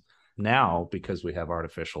this. Now, because we have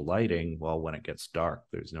artificial lighting, well, when it gets dark,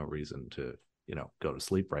 there's no reason to, you know, go to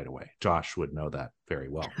sleep right away. Josh would know that very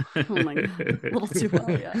well. Oh my God. A little too well,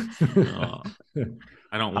 yeah. Oh,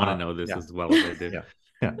 I don't want to know this as well as I do.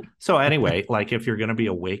 Yeah. So anyway, like if you're going to be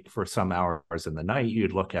awake for some hours in the night,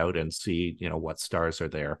 you'd look out and see, you know, what stars are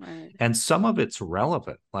there. Right. And some of it's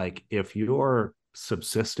relevant. Like if you're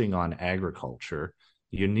subsisting on agriculture,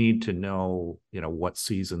 you need to know, you know, what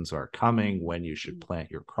seasons are coming, when you should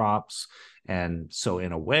plant your crops. And so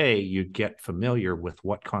in a way, you get familiar with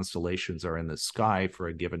what constellations are in the sky for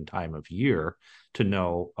a given time of year to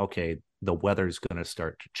know, okay, the weather's going to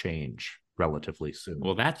start to change relatively soon.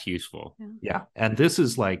 Well, that's useful. Yeah. And this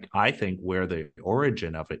is like, I think, where the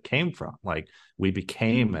origin of it came from. Like, we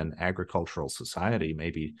became an agricultural society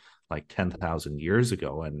maybe like 10,000 years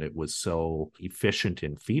ago, and it was so efficient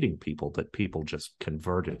in feeding people that people just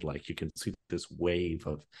converted. Like, you can see this wave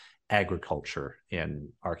of agriculture in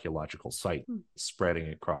archaeological sites spreading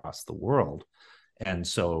across the world. And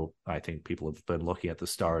so I think people have been looking at the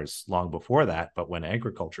stars long before that. But when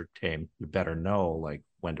agriculture came, you better know like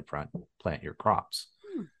when to plant your crops.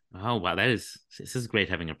 Oh, wow. This is great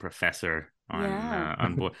having a professor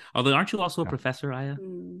on board. Although, aren't you also a professor, Aya?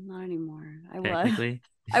 Not anymore. Technically.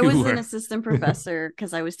 I was an assistant professor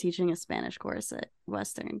because I was teaching a Spanish course at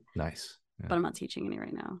Western. Nice. Yeah. But I'm not teaching any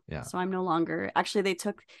right now. Yeah. So I'm no longer. Actually,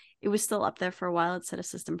 it was still up there for a while. It said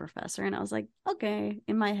assistant professor. And I was like, okay,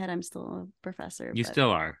 in my head, I'm still a professor. You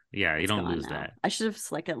still are. Yeah, you don't lose that. I should have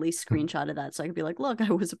like at least screenshotted that so I could be like, look,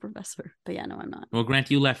 I was a professor. But yeah, no, I'm not. Well,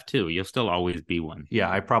 Grant, you left too. You'll still always be one.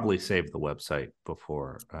 Yeah, I probably saved the website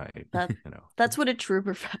before That's what a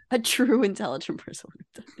true intelligent person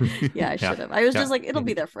would do. Yeah, I should have. I was just like, it'll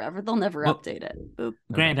be there forever. They'll never update it. Boop.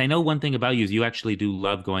 Grant, I know one thing about you is you actually do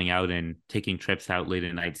love going out and taking trips out late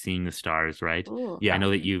at night, seeing the stars, right? Ooh. Yeah. I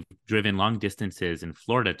know that you've driven long distances in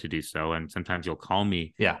Florida to do so, and sometimes you'll call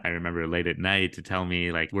me. Yeah. I remember late at night to tell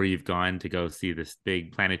me like where you've gone to go see this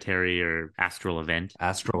big planetary or astral event.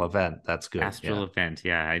 Astral event. That's good. Astral event.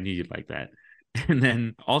 Yeah, I knew you'd like that. And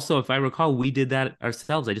then also, if I recall, we did that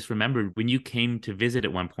ourselves. I just remembered when you came to visit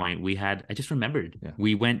at one point, we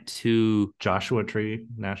went to Joshua Tree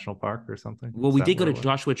National Park or something. Well, we did go to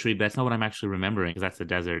Joshua Tree, but that's not what I'm actually remembering because that's the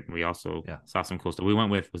desert. And we also saw some cool stuff. We went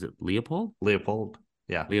was it Leopold?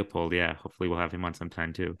 Yeah. Leopold. Yeah. Hopefully we'll have him on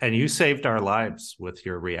sometime too. And you saved our lives with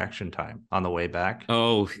your reaction time on the way back.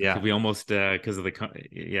 Oh, yeah. We almost, because of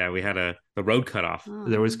we had the road cut off. Oh.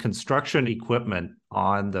 There was construction equipment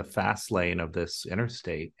on the fast lane of this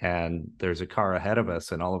interstate, and there's a car ahead of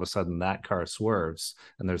us, and all of a sudden that car swerves,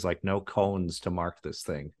 and there's like no cones to mark this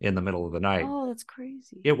thing in the middle of the night. Oh, that's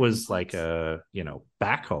crazy. It was like a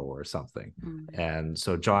backhoe or something. And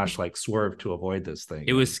so Josh like swerved to avoid this thing.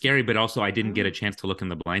 It was scary, but also I didn't get a chance to look in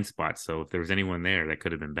the blind spot, so if there was anyone there, that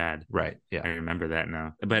could have been bad. Right. Yeah, I remember that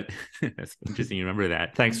now. But that's interesting you remember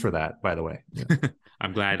that. Thanks for that, by the way.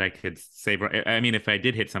 I'm glad I could save. I mean, if I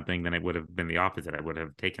did hit something, then it would have been the opposite. I would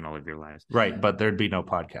have taken all of your lives. Right, but there'd be no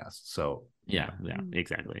podcast. So yeah,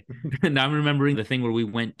 exactly. Now I'm remembering the thing where we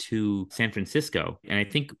went to San Francisco, and I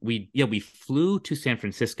think we flew to San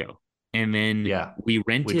Francisco, and then we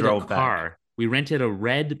rented a car. Back. We rented a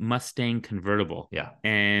red Mustang convertible. Yeah,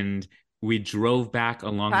 and we drove back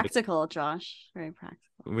along. Practical, Josh. Very practical.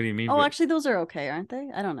 What do you mean? Oh, actually, those are okay, aren't they?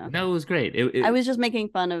 I don't know. No, it was great. I was just making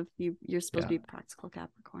fun of you. You're supposed to be practical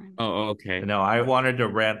Capricorn. Oh, okay. No, I wanted to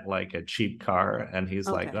rent like a cheap car, and he's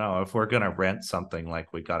like, "No, if we're gonna rent something,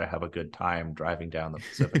 like we got to have a good time driving down the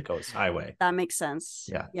Pacific Coast Highway." That makes sense.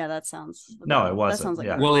 Yeah, that sounds. No, it wasn't. That sounds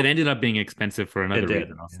like well, it ended up being expensive for another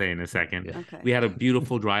reason. I'll say in a second. Yeah. Okay. We had a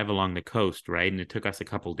beautiful drive along the coast, right, and it took us a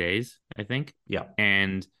couple days, I think. Yeah,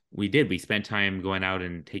 and we did. We spent time going out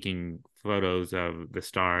and taking photos of the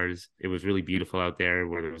stars. It was really beautiful out there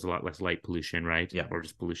where there was a lot less light pollution, right? Yeah. Or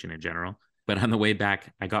just pollution in general. But on the way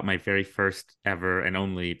back, I got my very first ever and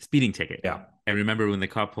only speeding ticket. Yeah. I remember when the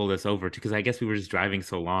cop pulled us over, because I guess we were just driving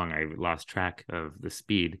so long, I lost track of the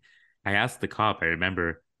speed. I asked the cop, I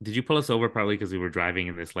remember, did you pull us over probably because we were driving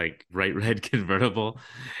in this like bright red convertible?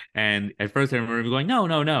 And at first I remember going, no.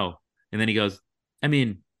 And then he goes, I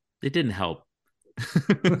mean, it didn't help.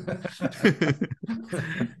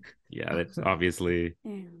 Yeah, that's obviously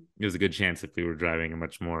it was a good chance if we were driving a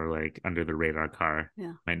much more like under the radar car,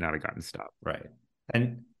 might not have gotten stopped. Right.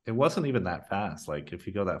 And it wasn't even that fast. Like if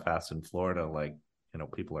you go that fast in Florida, like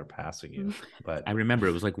people are passing you. But I remember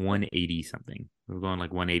it was like 180 something. We were going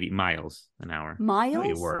like 180 miles an hour. Miles? No,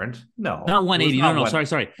 you weren't. No, not 180. No,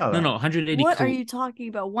 sorry. No, 180. What are you talking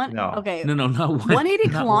about? Okay. No, not 180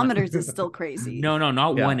 kilometers is still crazy. No,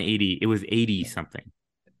 not 180. It was 80 something.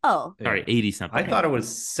 Oh, sorry, 80 something. I thought it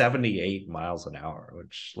was 78 miles an hour,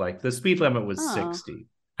 which like the speed limit was 60.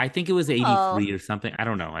 I think it was 83 or something. I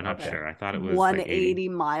don't know. I'm not sure. I thought it was 180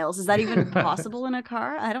 miles. Is that even possible in a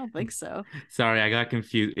car? I don't think so. Sorry, I got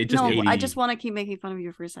confused. I just want to keep making fun of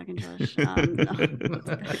you for a second, Josh.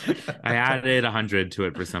 I added 100 to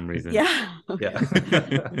it for some reason. Yeah.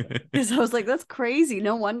 Yeah. Because I was like, that's crazy.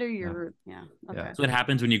 No wonder you're, yeah. Okay. Yeah. That's what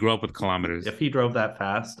happens when you grow up with kilometers. If he drove that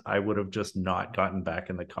fast, I would have just not gotten back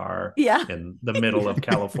in the car Yeah. in the middle of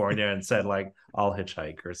California and said, like, I'll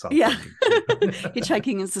hitchhike or something. Yeah.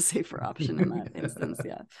 Hitchhiking is the safer option in that instance.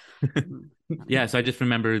 Yeah. Yeah. So I just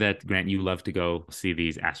remember that, Grant, you love to go see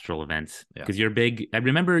these astral events Yeah. because you're big. I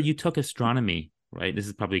remember you took astronomy, right? This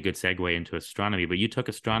is probably a good segue into astronomy, but you took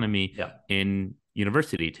astronomy Yeah. in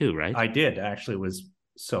university too, right? I did actually.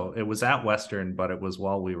 It was at Western, but it was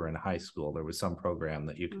while we were in high school. There was some program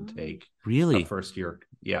that you can take Really? a first year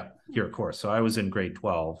course. So I was in grade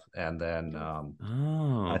 12, and then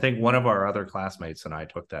I think one of our other classmates and I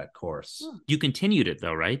took that course. You continued it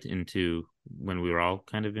though, right? Into when we were all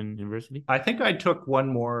kind of in university? I think I took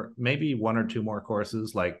maybe one or two more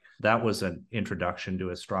courses. Like that was an introduction to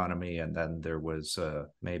astronomy, and then there was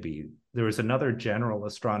another general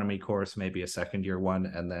astronomy course, maybe a second year one,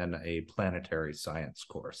 and then a planetary science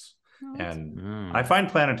course. I find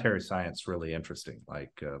planetary science really interesting,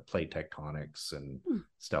 like plate tectonics and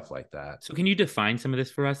stuff like that. So can you define some of this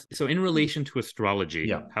for us? So in relation to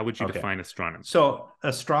astrology, how would you define astronomy? So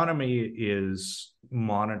astronomy is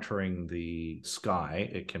monitoring the sky.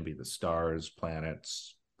 It can be the stars,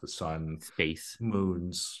 planets, the sun, space,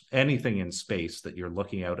 moons, anything in space that you're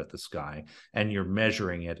looking out at the sky, and you're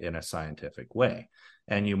measuring it in a scientific way.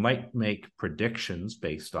 And you might make predictions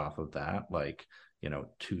based off of that, like,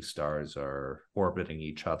 two stars are orbiting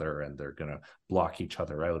each other and they're going to block each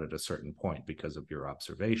other out at a certain point because of your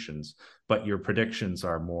observations. But your predictions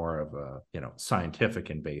are more of a,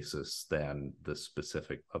 scientific in basis than the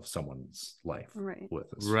specific of someone's life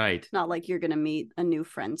with us. Right. Not like you're going to meet a new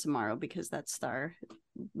friend tomorrow because that star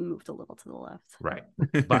moved a little to the left. Right.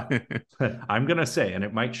 But I'm going to say, and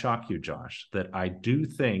it might shock you, Josh, that I do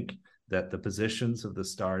think that the positions of the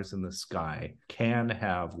stars in the sky can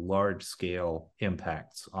have large-scale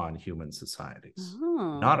impacts on human societies.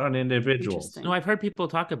 Not on individuals. No, I've heard people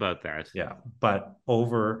talk about that. Yeah, but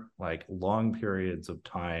over like long periods of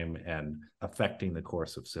time and affecting the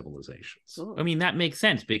course of civilizations. I mean, that makes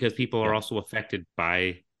sense because people are also affected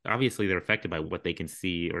by, obviously they're affected by what they can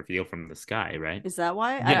see or feel from the sky, right? Is that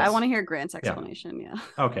why? Yes. I want to hear Grant's explanation. Yeah.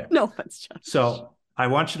 Okay. No offense, Josh. So I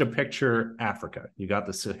want you to picture Africa. You got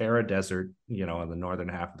the Sahara Desert, on the northern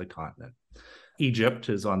half of the continent. Egypt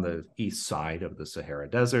is on the east side of the Sahara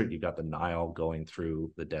Desert. You got the Nile going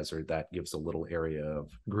through the desert. That gives a little area of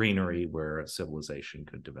greenery where a civilization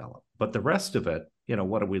could develop. But the rest of it,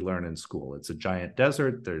 what do we learn in school? It's a giant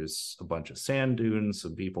desert. There's a bunch of sand dunes.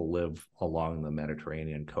 Some people live along the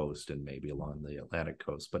Mediterranean coast and maybe along the Atlantic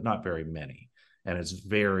coast, but not very many. And it's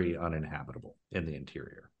very uninhabitable in the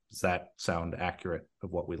interior. Does that sound accurate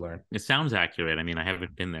of what we learned? It sounds accurate. I mean, I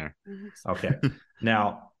haven't been there. Okay.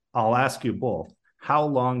 Now, I'll ask you both. How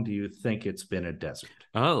long do you think it's been a desert?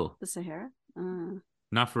 Oh. The Sahara?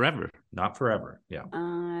 Not forever. Not forever. Yeah.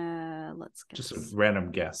 Let's guess. Just a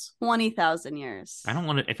random guess. 20,000 years. I don't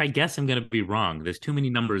want to, if I guess, I'm going to be wrong. There's too many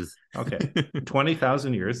numbers. Okay.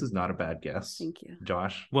 20,000 years is not a bad guess. Thank you.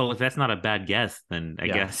 Josh? Well, if that's not a bad guess, then I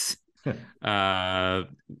guess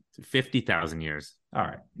 50,000 years. All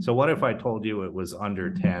right. So what if I told you it was under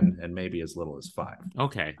 10 and maybe as little as 5?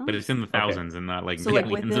 Okay. But it's in the thousands and not like So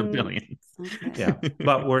millions or billions. Okay. Yeah.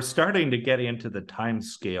 But we're starting to get into the time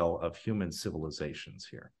scale of human civilizations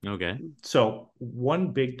here. Okay. So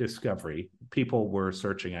one big discovery, people were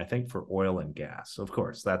searching, I think, for oil and gas. Of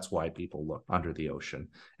course, that's why people look under the ocean.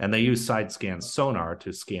 And they use side-scan sonar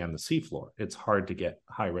to scan the seafloor. It's hard to get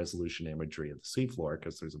high-resolution imagery of the seafloor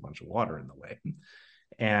because there's a bunch of water in the way.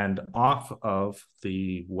 And off of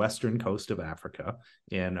the western coast of Africa,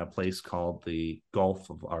 in a place called the Gulf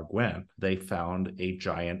of Arguin, they found a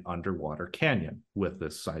giant underwater canyon with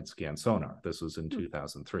this side-scan sonar. This was in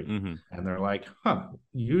 2003. Mm-hmm. And they're like,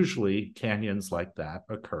 usually canyons like that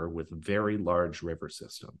occur with very large river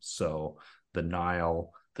systems. So the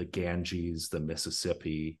Nile, the Ganges, the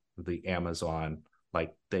Mississippi, the Amazon,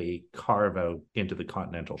 like they carve out into the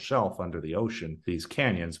continental shelf under the ocean these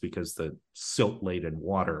canyons because the silt-laden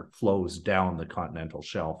water flows down the continental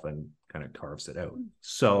shelf and kind of carves it out.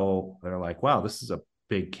 So they're like, wow, this is a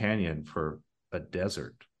big canyon for a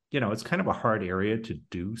desert. It's kind of a hard area to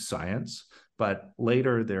do science, but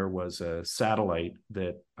later there was a satellite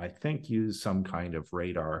that I think used some kind of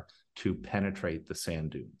radar to penetrate the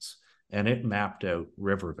sand dunes, and it mapped out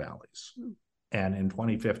river valleys. And in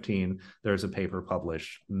 2015, there's a paper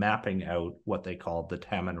published mapping out what they called the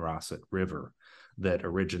Tamanrasset River that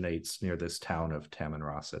originates near this town of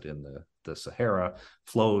Tamanrasset in the Sahara,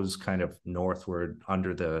 flows kind of northward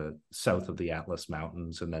under the south of the Atlas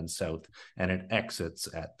Mountains and then south, and it exits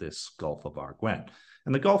at this Gulf of Arguin.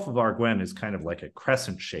 And the Gulf of Arguin is kind of like a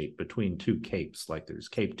crescent shape between two capes, like there's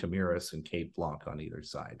Cape Tamiris and Cape Blanc on either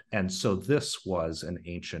side. And so this was an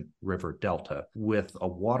ancient river delta with a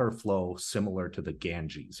water flow similar to the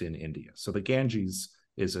Ganges in India. So the Ganges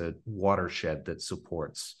is a watershed that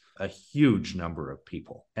supports a huge number of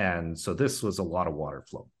people. And so this was a lot of water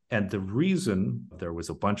flow. And the reason there was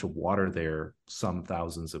a bunch of water there some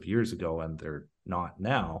thousands of years ago and they're not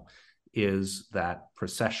now is that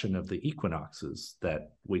precession of the equinoxes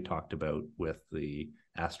that we talked about with the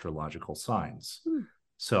astrological signs.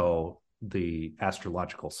 So the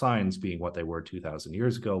astrological signs being what they were 2,000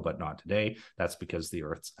 years ago, but not today, that's because the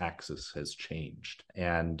Earth's axis has changed,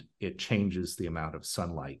 and it changes the amount of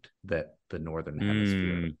sunlight that the northern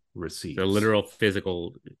hemisphere receives. The literal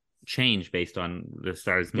physical change based on the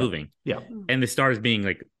stars moving. Yeah. And the stars being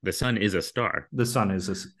like, the sun is a star. The sun is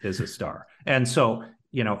a star. And so,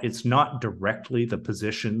 you know, it's not directly the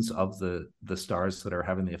positions of the stars that are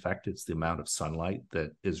having the effect. It's the amount of sunlight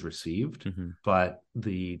that is received. But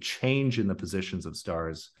the change in the positions of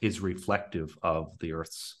stars is reflective of the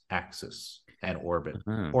Earth's axis and orbit,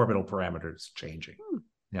 orbital parameters changing.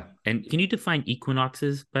 Yeah. And can you define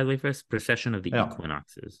equinoxes, by the way, for us? Precession of the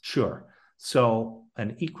equinoxes. Sure. So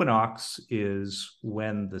an equinox is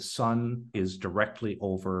when the sun is directly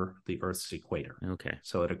over the Earth's equator. Okay.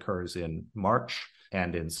 So it occurs in March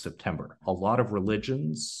and in September. A lot of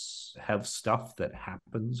religions have stuff that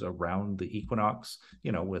happens around the equinox,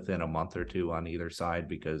 you know, within a month or two on either side,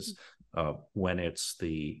 because when it's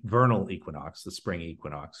the vernal equinox, the spring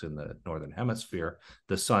equinox in the northern hemisphere,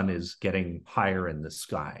 the sun is getting higher in the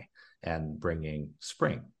sky and bringing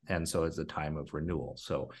spring. And so it's a time of renewal.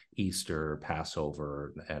 So Easter,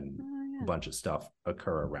 Passover, and a bunch of stuff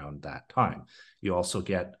occur around that time. You also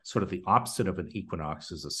get sort of the opposite of an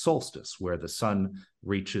equinox is a solstice, where the sun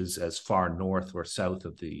reaches as far north or south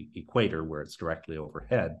of the equator, where it's directly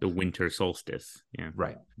overhead. The winter solstice. Yeah.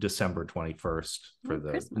 Right. December 21st for the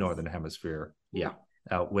Christmas. northern hemisphere. Yeah.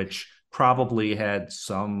 Which probably had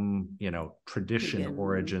some, you know, tradition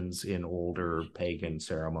origins in older pagan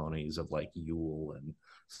ceremonies of like Yule and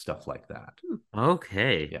stuff like that.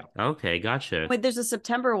 Okay. Yeah. Okay. Gotcha. Wait, there's a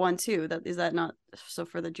September one too. Is that not so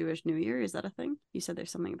for the Jewish New Year? Is that a thing? You said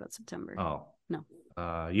there's something about September. Oh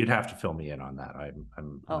no. You'd have to fill me in on that.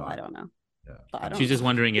 I'm Oh, not, I don't know. Yeah. She's just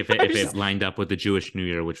wondering if it lined up with the Jewish New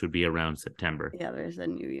Year, which would be around September. Yeah, there's a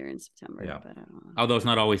New Year in September. Yeah. But I don't know. Although it's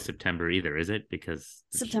not always September either, is it? Because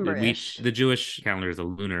September-ish. the Jewish calendar is a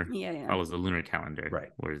lunar. Yeah. Follows the lunar calendar, Right?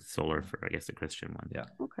 Whereas solar for, I guess, the Christian one. Yeah.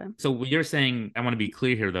 Okay. So what you're saying, I want to be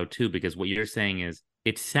clear here though too, because what you're saying is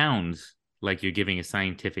it sounds like you're giving a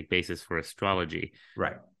scientific basis for astrology,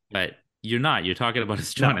 Right. but you're not. You're talking about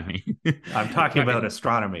astronomy. No, I'm talking about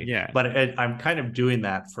astronomy. Yeah. But I'm kind of doing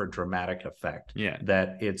that for dramatic effect. Yeah.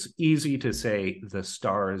 That it's easy to say the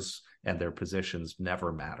stars and their positions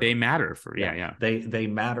never matter. They matter for, yeah. They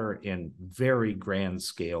matter in very grand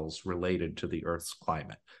scales related to the Earth's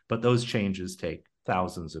climate. But those changes take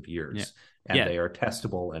thousands of years. Yeah. And they are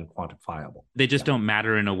testable and quantifiable. They just don't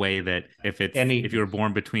matter in a way that if you're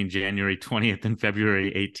born between January 20th and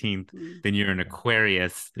February 18th, then you're an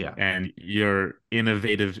Aquarius and you're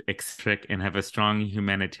innovative, eccentric, and have a strong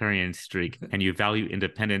humanitarian streak, and you value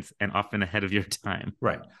independence and often ahead of your time.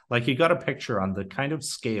 Right. Like you got a picture on the kind of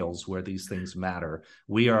scales where these things matter.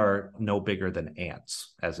 We are no bigger than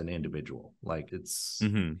ants as an individual. Like it's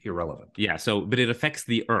irrelevant. Yeah. So, but it affects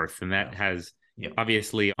the Earth, and that has...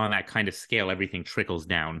 Obviously, on that kind of scale, everything trickles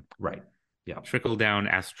down. Right. Yeah. Trickle down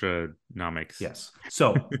astronomics. Yes.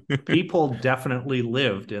 So people definitely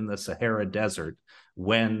lived in the Sahara Desert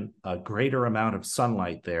when a greater amount of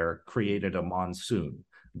sunlight there created a monsoon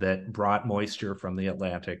that brought moisture from the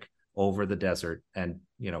Atlantic over the desert and,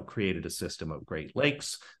 you know, created a system of Great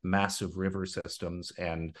Lakes, massive river systems,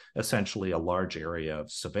 and essentially a large area of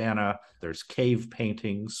savanna. There's cave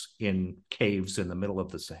paintings in caves in the middle of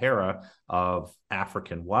the Sahara of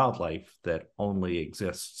African wildlife that only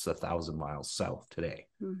exists 1,000 miles south today.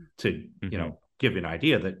 To, you know, give you an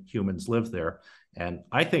idea that humans live there. And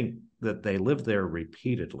I think that they live there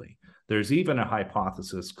repeatedly. There's even a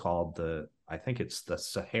hypothesis called I think it's the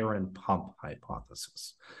Saharan pump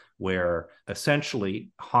hypothesis, where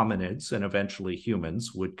essentially hominids and eventually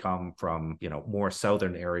humans would come from, you know, more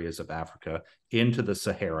southern areas of Africa into the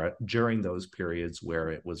Sahara during those periods where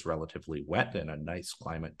it was relatively wet and a nice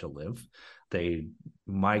climate to live. They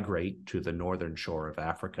migrate to the northern shore of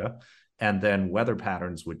Africa, and then weather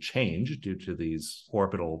patterns would change due to these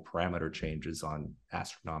orbital parameter changes on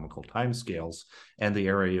astronomical timescales, and the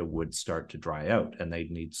area would start to dry out, and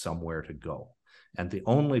they'd need somewhere to go. And the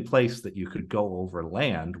only place that you could go over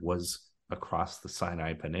land was across the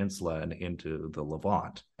Sinai Peninsula and into the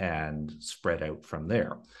Levant and spread out from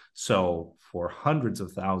there. So for hundreds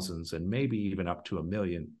of thousands and maybe even up to 1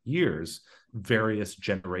 million years, various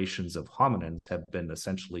generations of hominins have been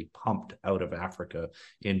essentially pumped out of Africa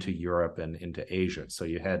into Europe and into Asia. So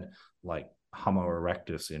you had like Homo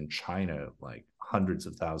erectus in China, like hundreds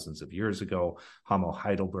of thousands of years ago. Homo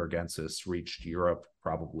heidelbergensis reached Europe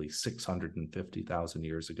probably 650,000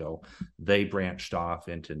 years ago. They branched off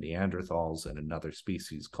into Neanderthals and another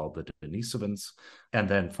species called the Denisovans. And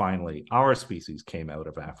then finally, our species came out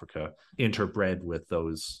of Africa, interbred with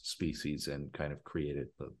those species, and kind of created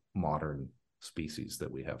the modern species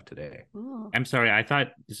that we have today. Ooh. I'm sorry, I thought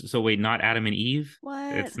so. Wait, not Adam and Eve?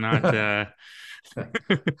 What? It's not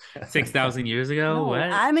 6,000 years ago? No, What?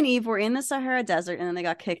 Adam and Eve were in the Sahara Desert and then they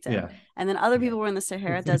got kicked out. Yeah. And then other people were in the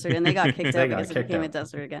Sahara Desert and they got kicked They out got because it kicked became a out.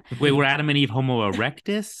 desert again. Wait, were Adam and Eve Homo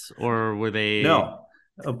erectus, or were they? No,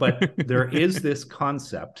 but there is this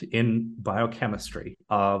concept in biochemistry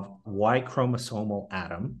of Y chromosomal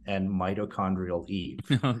Adam and mitochondrial Eve.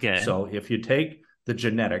 Okay. So if you take the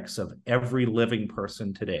genetics of every living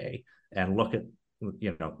person today and look at,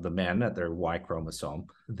 you know, the men at their Y chromosome,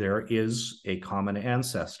 there is a common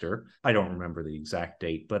ancestor. I don't remember the exact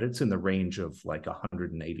date, but it's in the range of like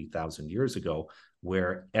 180,000 years ago,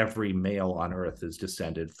 where every male on Earth is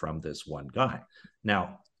descended from this one guy.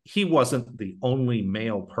 Now, he wasn't the only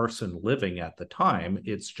male person living at the time.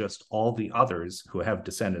 It's just all the others who have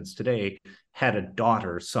descendants today had a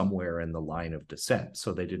daughter somewhere in the line of descent,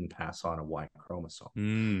 so they didn't pass on a Y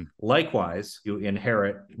chromosome. Likewise, you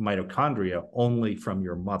inherit mitochondria only from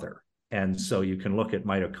your mother. And so you can look at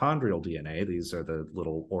mitochondrial DNA, these are the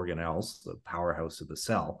little organelles, the powerhouse of the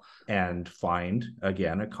cell, and find,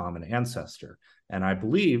 again, a common ancestor. And I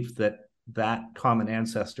believe that that common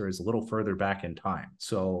ancestor is a little further back in time,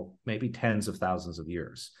 so maybe tens of thousands of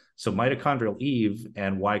years. So mitochondrial Eve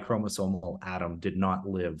and Y chromosomal Adam did not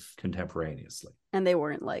live contemporaneously. And they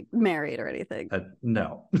weren't like married or anything.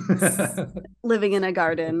 No. Living in a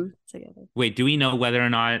garden together. Wait, do we know whether or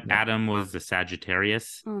not Adam was a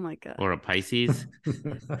Sagittarius Oh my God. or a Pisces?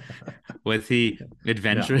 Was he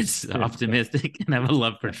adventurous, optimistic, and have a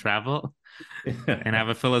love for travel? And have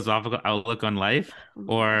a philosophical outlook on life?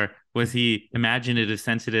 Or was he imaginative,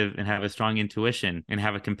 sensitive, and have a strong intuition and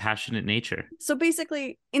have a compassionate nature? So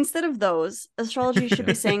basically, instead of those, astrology should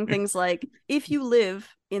be saying things like, if you live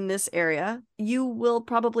in this area, you will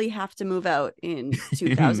probably have to move out in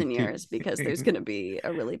 2,000 years because there's going to be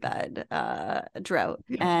a really bad drought.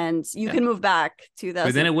 And you can move back 2,000.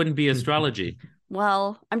 But then it wouldn't be astrology.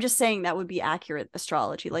 Well, I'm just saying that would be accurate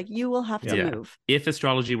astrology. Like, you will have to move. If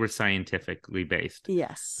astrology were scientifically based,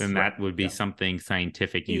 yes, then that would be something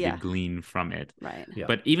scientific you could glean from it. Right. Yeah.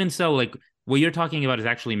 But even so, like, what you're talking about is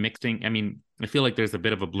actually mixing. I mean, I feel like there's a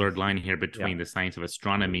bit of a blurred line here between the science of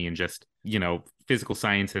astronomy and just, you know, physical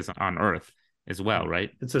sciences on Earth as well,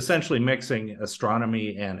 right? It's essentially mixing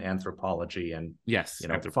astronomy and anthropology and, yes, you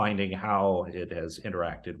know, finding how it has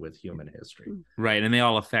interacted with human history. Right. And they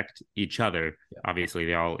all affect each other. Yeah. Obviously,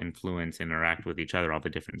 they all influence, interact with each other, all the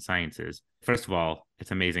different sciences. First of all,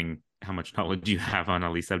 it's amazing how much knowledge you have on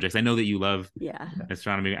all these subjects. I know that you love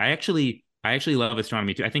astronomy. I actually love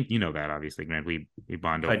astronomy too. I think you know that, obviously, Grant. We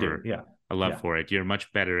bond over a love for it. You're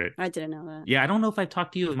much better at... I didn't know that. Yeah, I don't know if I've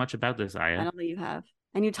talked to you as much about this, Aya. I don't think you have.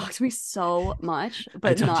 And you talk to me so much,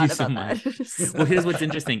 but not about that. Well, here's what's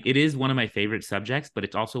interesting. It is one of my favorite subjects, but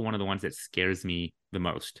it's also one of the ones that scares me the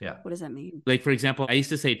most. Yeah. What does that mean? Like, for example, I used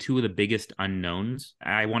to say two of the biggest unknowns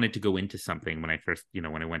I wanted to go into something when I first, you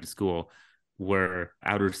know, when I went to school, were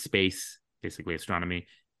outer space, basically astronomy,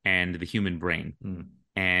 and the human brain.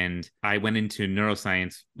 And I went into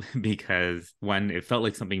neuroscience because, one, it felt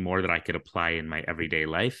like something more that I could apply in my everyday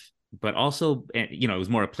life, but also, you know, it was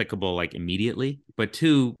more applicable like immediately. But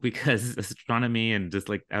two, because astronomy and just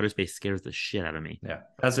like outer space scares the shit out of me. Yeah,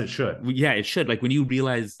 as it should. Yeah, it should. Like, when you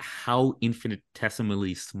realize how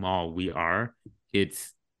infinitesimally small we are,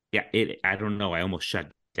 I don't know, I almost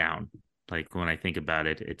shut down. Like, when I think about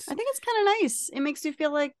it, I think it's kind of nice. It makes you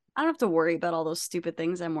feel like I don't have to worry about all those stupid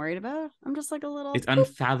things I'm worried about. I'm just like a little. It's boop,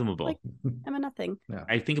 unfathomable. like, I'm a nothing. Yeah.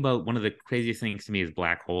 I think about one of the craziest things to me is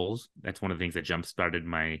black holes. That's one of the things that jump started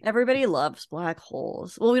my. Everybody loves black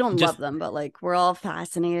holes. Well, we don't Just- love them, but like we're all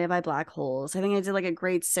fascinated by black holes. I think I did like a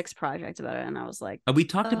grade 6 project about it, and I was like, We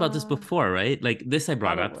talked about this before, right? Like this I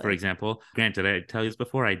brought up, for Probably. example. Grant, did I tell you this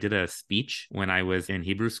before? I did a speech when I was in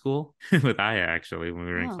Hebrew school with Aya, actually, when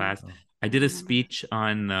we were in Oh. class. Oh. I did a remember. speech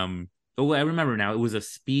on oh, I remember now. It was a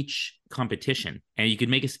speech competition, and you could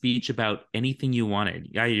make a speech about anything you wanted.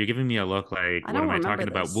 Yeah, you're giving me a look like, I what don't am I remember talking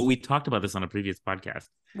about? this. Well, we talked about this on a previous podcast.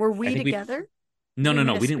 were I we think together? No, We no, made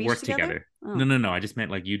no. a We didn't speech work together? together. Oh. No. I just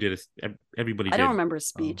meant like you did. Everybody I did. don't remember a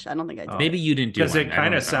speech. I don't think I did. Oh. Maybe you didn't do Because one. it I don't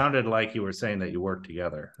kind know. of sounded like you were saying that you worked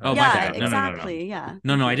together. Oh, my yeah, bad. No, no, no, no. exactly. Yeah.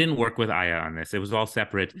 No, I Okay. didn't work with Aya on this. It was all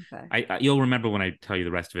separate. Okay. You'll remember when I tell you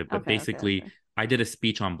the rest of it. But Okay, basically, okay. I did a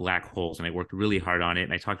speech on black holes, and I worked really hard on it.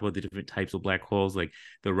 And I talked about the different types of black holes, like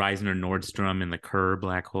the Reisner Nordstrom and the Kerr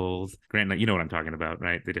black holes. Grant, you know what I'm talking about,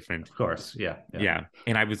 right? The different. Of course. Yeah. Yeah.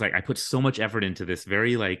 And I was like, I put so much effort into this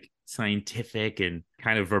very like scientific and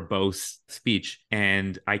kind of verbose speech,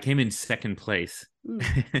 and I came in second place.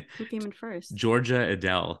 Who came in first? Georgia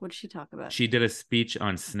Adele. What did she talk about? She did a speech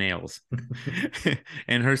on snails.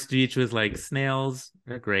 And her speech was like, snails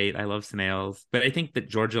are great. I love snails. But I think that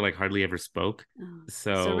Georgia like hardly ever spoke. Oh.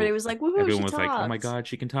 So everybody was like, woohoo, everyone she was like, oh my talked. God,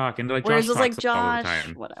 she can talk. And like, Whereas it Josh was like, talks all the Josh,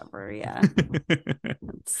 time. whatever. Yeah.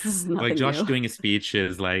 This is nothing Like Josh new. doing a speech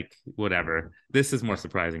is like, whatever. This is more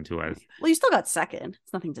surprising to us. Well, you still got second.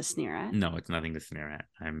 It's nothing to sneer at. No, it's nothing to sneer at.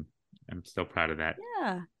 I'm still proud of that.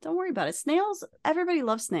 Yeah. Don't worry about it. Snails, everybody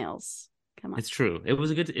loves snails. Come on. It's true. It was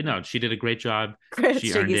a good, no, she did a great job. Chris, she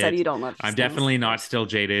Jakey earned said it. you don't love I'm snails. definitely not still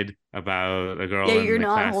jaded about a girl. Yeah, in you're the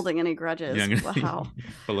not class holding any grudges. younger- Wow.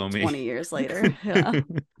 below me. 20 years later. Yeah.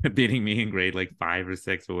 Beating me in grade like 5 or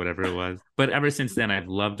 6 or whatever it was. But ever since then, I've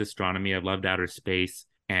loved astronomy. I've loved outer space.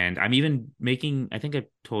 And I'm even making, I think I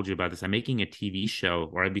told you about this, I'm making a TV show,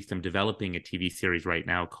 or at least I'm developing a TV series right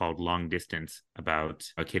now called Long Distance, about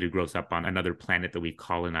a kid who grows up on another planet that we've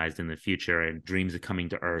colonized in the future and dreams of coming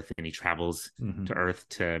to Earth. And he travels Mhm. to Earth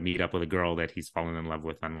to meet up with a girl that he's fallen in love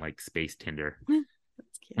with on like Space Tinder.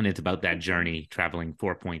 That's cute. And it's about that journey traveling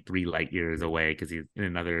 4.3 light years away because he's in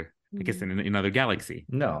another, I guess, in another galaxy.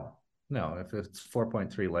 No. If it's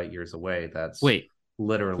 4.3 light years away, that's Wait,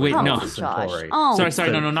 literally Wait, no. Alpha Josh. Centauri. Oh,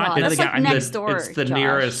 sorry, no, not God. another That's like guy. I mean, next door. It's the Josh.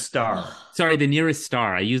 nearest star. sorry, the nearest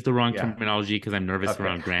star. I used the wrong Yeah. terminology because I'm nervous Okay,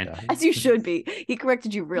 around Grant. yeah. As you should be. He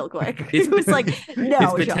corrected you real quick. It's- He was like,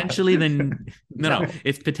 no, It's Josh. potentially the no. No.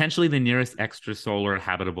 It's potentially the nearest extrasolar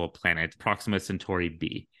habitable planet, Proxima Centauri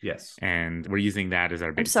b, Yes. and we're using that as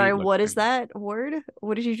our. I'm sorry, what is that word?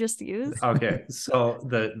 What did you just use? Okay. So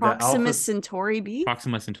the Proxima Alpha, Centauri b?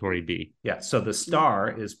 Proxima Centauri b. yeah. So the star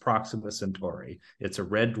is Proxima Centauri. It's a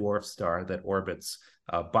red dwarf star that orbits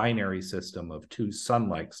a binary system of two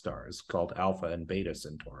sun-like stars called Alpha and Beta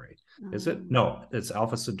Centauri. Is it? No, it's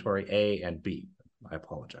Alpha Centauri A and B. I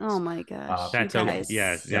apologize. Oh my gosh. That's you okay. guys.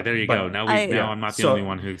 Yeah. Yeah, There you but go. Now I'm not the so- only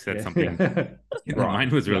one who said something. Wrong. Mine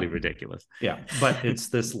was really Yeah. ridiculous. Yeah, but it's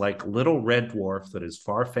this like little red dwarf that is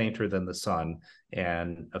far fainter than the sun.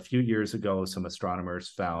 And a few years ago, some astronomers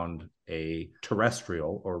found a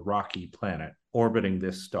terrestrial or rocky planet orbiting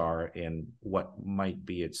this star in what might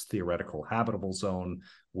be its theoretical habitable zone,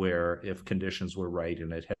 where if conditions were right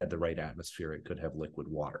and it had the right atmosphere, it could have liquid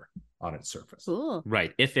water on its surface. Cool.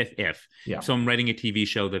 Right. If. Yeah. So I'm writing a TV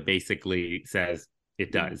show that basically says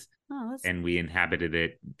it does. Oh, that's And we inhabited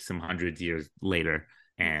it some hundreds years later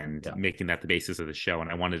and Yeah. making that the basis of the show. And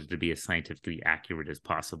I wanted it to be as scientifically accurate as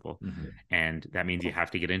possible. Mhm. And that means you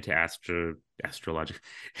have to get into astrology,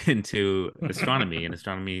 into astronomy and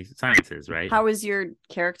astronomy sciences, right? How is your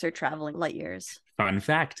character traveling light years? Fun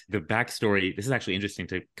fact, the backstory, this is actually interesting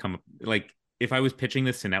to come, like, if I was pitching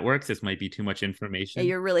this to networks, this might be too much information. Yeah,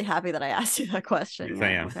 you're really happy that I asked you that question. Yes, Yeah, I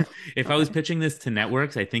am. okay. If I was Okay. pitching this to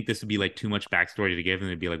networks, I think this would be like too much backstory to give, and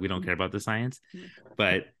they'd be like, we don't care about the science.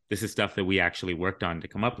 But this is stuff that we actually worked on to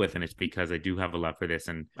come up with, and it's because I do have a love for this,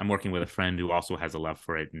 and I'm working with a friend who also has a love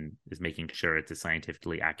for it and is making sure it's as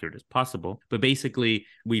scientifically accurate as possible. But basically,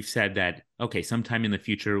 we've said that, okay, sometime in the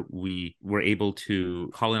future, we were able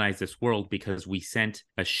to colonize this world because we sent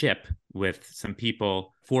a ship with some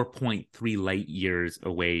people 4.3 light years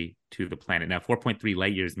away to the planet. Now, 4.3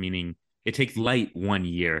 light years meaning it takes light 1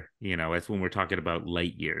 year, that's when we're talking about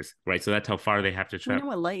light years, right? So that's how far they have to I travel. know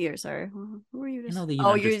what light years are. Who are you?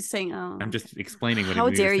 You're just saying. Oh, I'm just explaining what how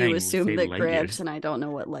you're dare saying. you assume that light Grant years. and I don't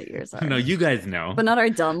know what light years are? No, you guys know, but not our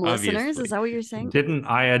dumb obviously. listeners. Is that what you're saying? Didn't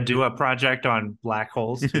Aya do a project on black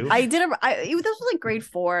holes too? I did. This was like grade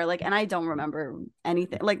 4, like, and I don't remember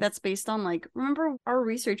anything. Like, that's based on like, remember our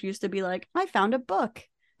research used to be like, I found a book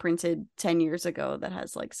printed 10 years ago that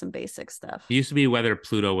has like some basic stuff. It used to be whether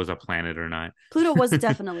Pluto was a planet or not. Pluto was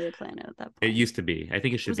definitely a planet at that point. It used to be. I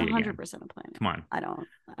think it should be 100% again. a planet. Come on. I don't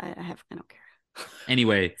care.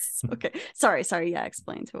 Anyway. Okay. Sorry. Yeah,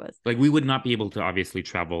 explain to us. Like, we would not be able to obviously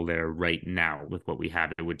travel there right now with what we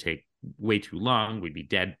have. It would take way too long. We'd be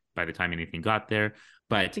dead by the time anything got there.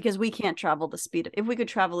 But because we can't travel the speed if we could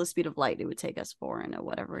travel the speed of light, it would take us 4 and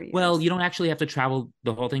whatever years. Well, you don't actually have to travel.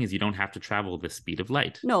 The whole thing is you don't have to travel the speed of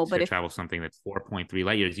light. No, but if travel something that's 4.3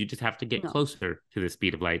 light years, you just have to get closer to the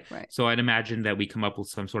speed of light. Right. So I'd imagine that we come up with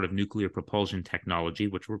some sort of nuclear propulsion technology,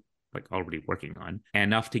 which we're like already working on,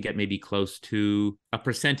 enough to get maybe close to a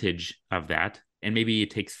percentage of that. And maybe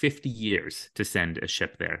it takes 50 years to send a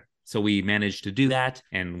ship there. So we managed to do that,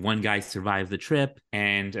 and one guy survived the trip,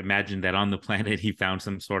 and imagine that on the planet he found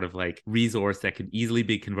some sort of like resource that could easily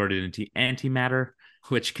be converted into antimatter,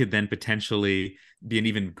 which could then potentially be an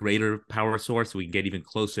even greater power source. We can get even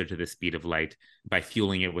closer to the speed of light by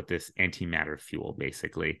fueling it with this antimatter fuel,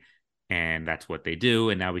 basically. And that's what they do.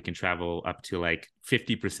 And now we can travel up to like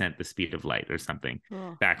 50% the speed of light or something,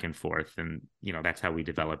 back and forth. And, that's how we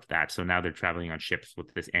developed that. So now they're traveling on ships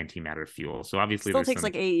with this antimatter fuel. So obviously still takes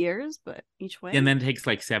like 8 years, but each way. And then it takes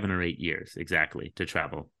like 7 or 8 years exactly to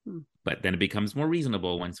travel. But then it becomes more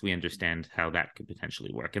reasonable once we understand how that could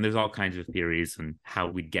potentially work. And there's all kinds of theories on how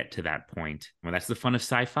we'd get to that point. Well, that's the fun of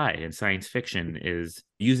sci-fi and science fiction, is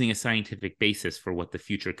using a scientific basis for what the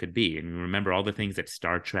future could be. And remember all the things that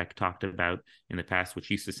Star Trek talked about in the past, which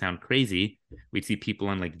used to sound crazy. We'd see people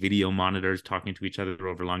on like video monitors talking to each other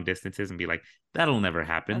over long distances and be like, that'll never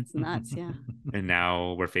happen. That's nuts, yeah. And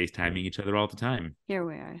now we're FaceTiming each other all the time. Here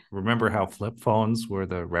we are. Remember how flip phones were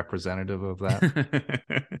the representative of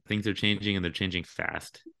that? Things are changing, and they're changing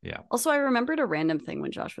fast. Yeah. Also, I remembered a random thing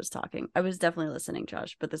when Josh was talking. I was definitely listening,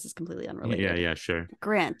 Josh, but this is completely unrelated. Yeah, sure.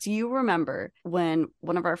 Grant, do you remember when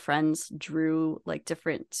one of our friends drew like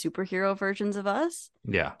different superhero versions of us?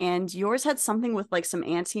 Yeah. And yours had something with like some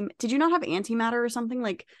did you not have antimatter or something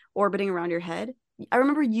like orbiting around your head? I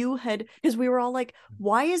remember you had, because we were all like,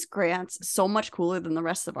 why is Grant's so much cooler than the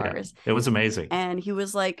rest of ours? It was amazing. And he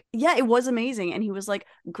was like, yeah, it was amazing. And he was like,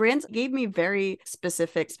 Grant gave me very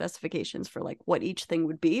specific specifications for like what each thing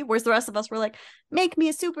would be. Whereas the rest of us were like, make me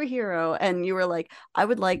a superhero. And you were like, I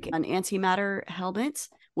would like an antimatter helmet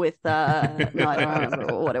with no, I don't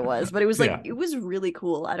remember what it was, but it was like, It was really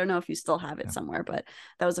cool. I don't know if you still have it somewhere, but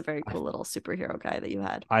that was a very cool little superhero guy that you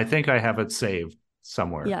had. I think I have it saved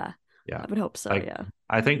somewhere. Yeah. I would hope so.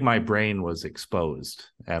 I think my brain was exposed,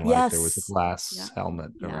 and like there was a glass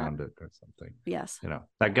helmet around it or something. Yes.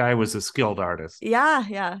 That guy was a skilled artist.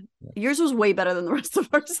 Yeah. Yours was way better than the rest of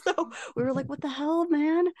ours, though. We were like, what the hell,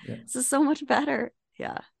 man? This is so much better.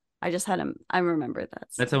 Yeah. I just had him. I remember that.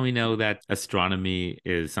 So. That's how we know that astronomy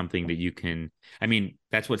is something that you can,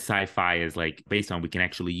 that's what sci-fi is like based on. We can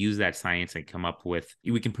actually use that science and come up with,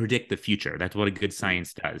 we can predict the future. That's what a good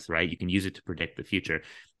science does, right? You can use it to predict the future.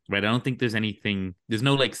 Right. I don't think there's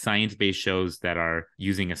no like science-based shows that are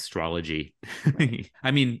using astrology. Right.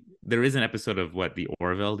 There is an episode of the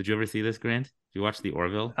Orville. Did you ever see this, Grant? Did you watch the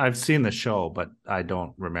Orville? I've seen the show, but I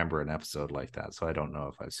don't remember an episode like that. So I don't know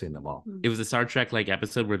if I've seen them all. It was a Star Trek like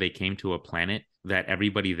episode where they came to a planet that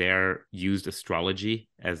everybody there used astrology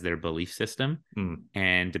as their belief system.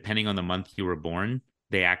 And depending on the month you were born,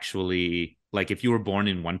 they actually, like if you were born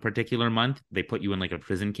in one particular month, they put you in like a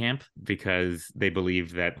prison camp because they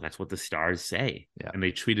believe that that's what the stars say. Yeah. And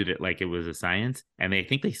they treated it like it was a science. And they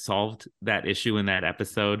think they solved that issue in that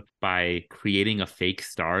episode by creating a fake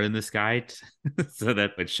star in the sky so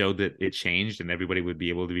that it showed that it changed and everybody would be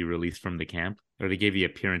able to be released from the camp. Or they gave the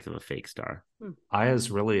appearance of a fake star.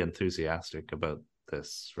 Aya's really enthusiastic about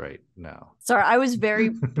this right now. Sorry, I was very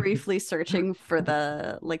briefly searching for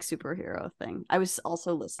the like superhero thing. I was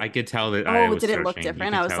also listening. I could tell that. I was did it searching. look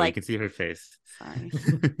different? I was like, you can see her face. Sorry.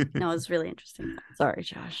 No, it's really interesting. Sorry,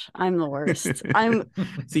 Josh. I'm the worst.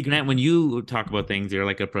 See, Grant, when you talk about things, you're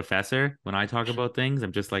like a professor. When I talk about things,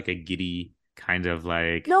 I'm just like a giddy kind of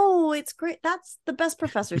like. No, it's great. That's the best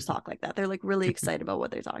professors talk like that. They're like really excited about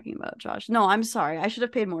what they're talking about, Josh. No, I'm sorry. I should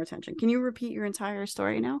have paid more attention. Can you repeat your entire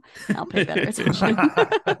story now? I'll pay better attention.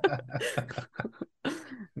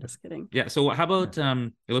 Just kidding. Yeah. So how about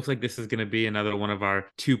it looks like this is going to be another one of our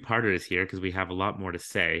two-parters here because we have a lot more to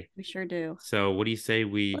say. We sure do. So what do you say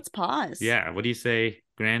Let's pause. Yeah. What do you say,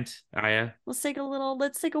 Grant, Aya? Let's take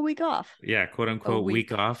a week off. Yeah, quote unquote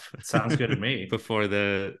week off. Sounds good to me. Before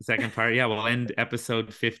the second part. Yeah, we'll end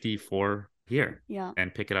episode 54 here. Yeah.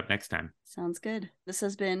 And pick it up next time. Sounds good. This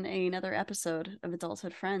has been another episode of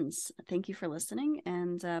Adulthood Friends. Thank you for listening,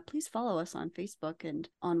 and please follow us on Facebook and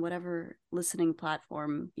on whatever listening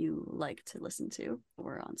platform you like to listen to.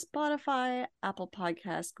 We're on Spotify, Apple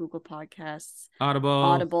Podcasts, Google Podcasts,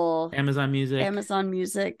 Audible, Amazon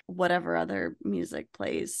Music, whatever other music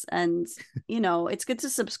plays. And, it's good to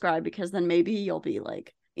subscribe because then maybe you'll be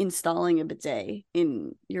like installing a bidet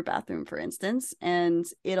in your bathroom, for instance, and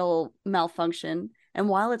it'll malfunction. And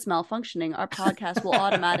while it's malfunctioning, our podcast will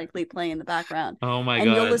automatically play in the background. Oh my God. God.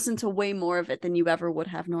 And you'll listen to way more of it than you ever would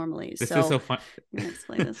have normally. This is so fun. I'm going to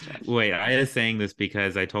explain this, Josh. Wait, I was saying this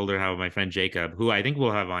because I told her how my friend Jacob, who I think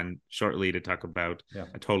we'll have on shortly to talk about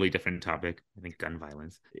a totally different topic, I think gun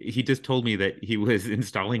violence. He just told me that he was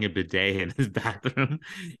installing a bidet in his bathroom.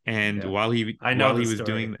 And while he was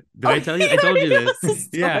doing, did I tell you? I told you this.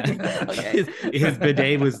 Yeah. Okay. His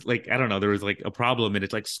bidet was like, I don't know, there was like a problem and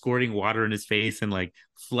it's like squirting water in his face and like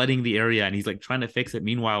flooding the area, and he's like trying to fix it.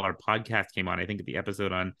 Meanwhile, our podcast came on, I think, at the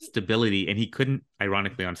episode on stability, and he couldn't,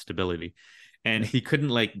 ironically, on stability, and he couldn't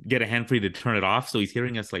like get a hand free to turn it off. So he's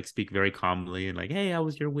hearing us like speak very calmly and like, "Hey, how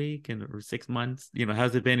was your week?" or 6 months,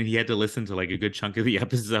 how's it been? And he had to listen to like a good chunk of the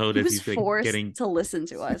episode as he's like forced to listen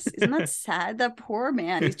to us. Isn't that sad? That poor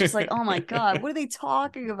man. He's just like, "Oh my God, what are they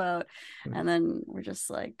talking about?" And then we're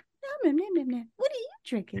just like, "What are you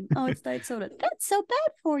drinking?" "Oh, it's diet soda." "That's so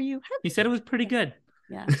bad for you." He said it was pretty good.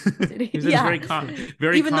 Yeah. He was very even calming.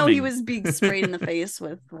 Though he was being sprayed in the face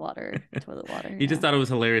with toilet water. He just thought it was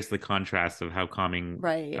hilarious, the contrast of how calming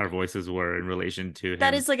right. our voices were in relation to him.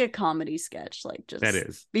 That is like a comedy sketch, like just that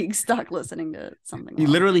is being stuck listening to something. He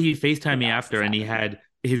FaceTimed me after, and he had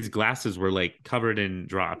his glasses were like covered in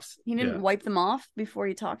drops. He didn't wipe them off before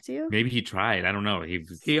he talked to you? Maybe he tried. I don't know.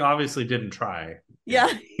 He obviously didn't try. Yeah.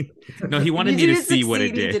 No, he wanted me to see what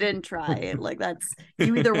it did. He didn't try it. Like that's,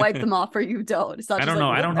 you either wipe them off or you don't. It's not I just don't know.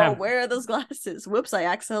 Like, I don't have. Where are those glasses? Whoops! I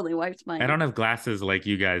accidentally wiped mine. I don't have glasses like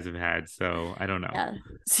you guys have had, so I don't know. Yeah.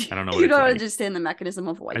 I don't know. What you don't understand the mechanism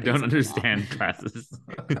of wiping. I don't understand glasses.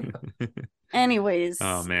 Anyways.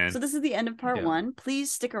 Oh man. So this is the end of part 1.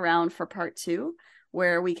 Please stick around for part 2.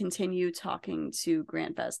 Where we continue talking to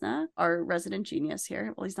Grant Vesna, our resident genius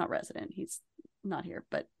here. Well, he's not resident. He's not here,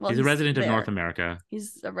 but he's a resident of North America.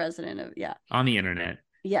 He's a resident of, on the internet.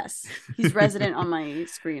 Yes. He's resident on my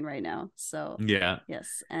screen right now. So yeah.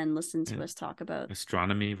 Yes. And listen to us talk about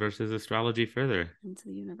astronomy versus astrology further into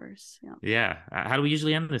the universe. Yeah. Yeah. How do we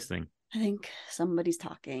usually end this thing? I think somebody's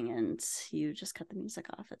talking and you just cut the music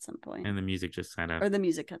off at some point. And the music just kind of... Or the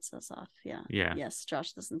music cuts us off. Yeah. Yeah. Yes,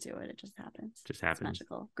 Josh doesn't do it. It just happens. Just happens. It's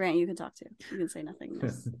magical. Grant, you can talk too. You can say nothing.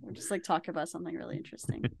 We're just like talk about something really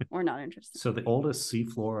interesting or not interesting. So the oldest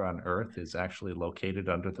seafloor on Earth is actually located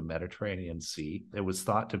under the Mediterranean Sea. It was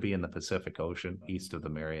thought to be in the Pacific Ocean east of the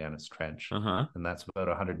Marianas Trench. And that's about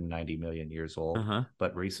 190 million years old.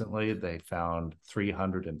 But recently they found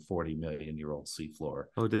 340 million year old seafloor.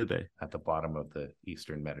 Oh, did they? At the bottom of the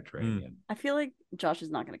Eastern Mediterranean. I feel like Josh is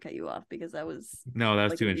not going to cut you off because that was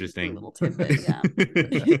like too interesting. Little tidbit, yeah.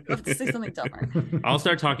 You have to say something dumber. I'll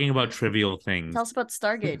start talking about trivial things. Tell us about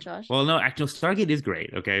Stargate, Josh. Well, no, actually, Stargate is great.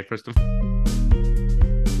 Okay, first of all.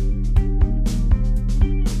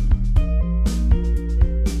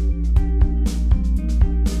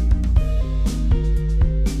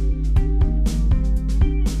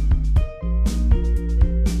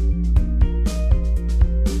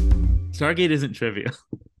 Stargate isn't trivial.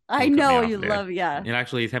 I know you love, It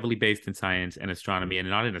actually is heavily based in science and astronomy and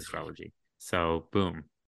not in astrology. So, boom.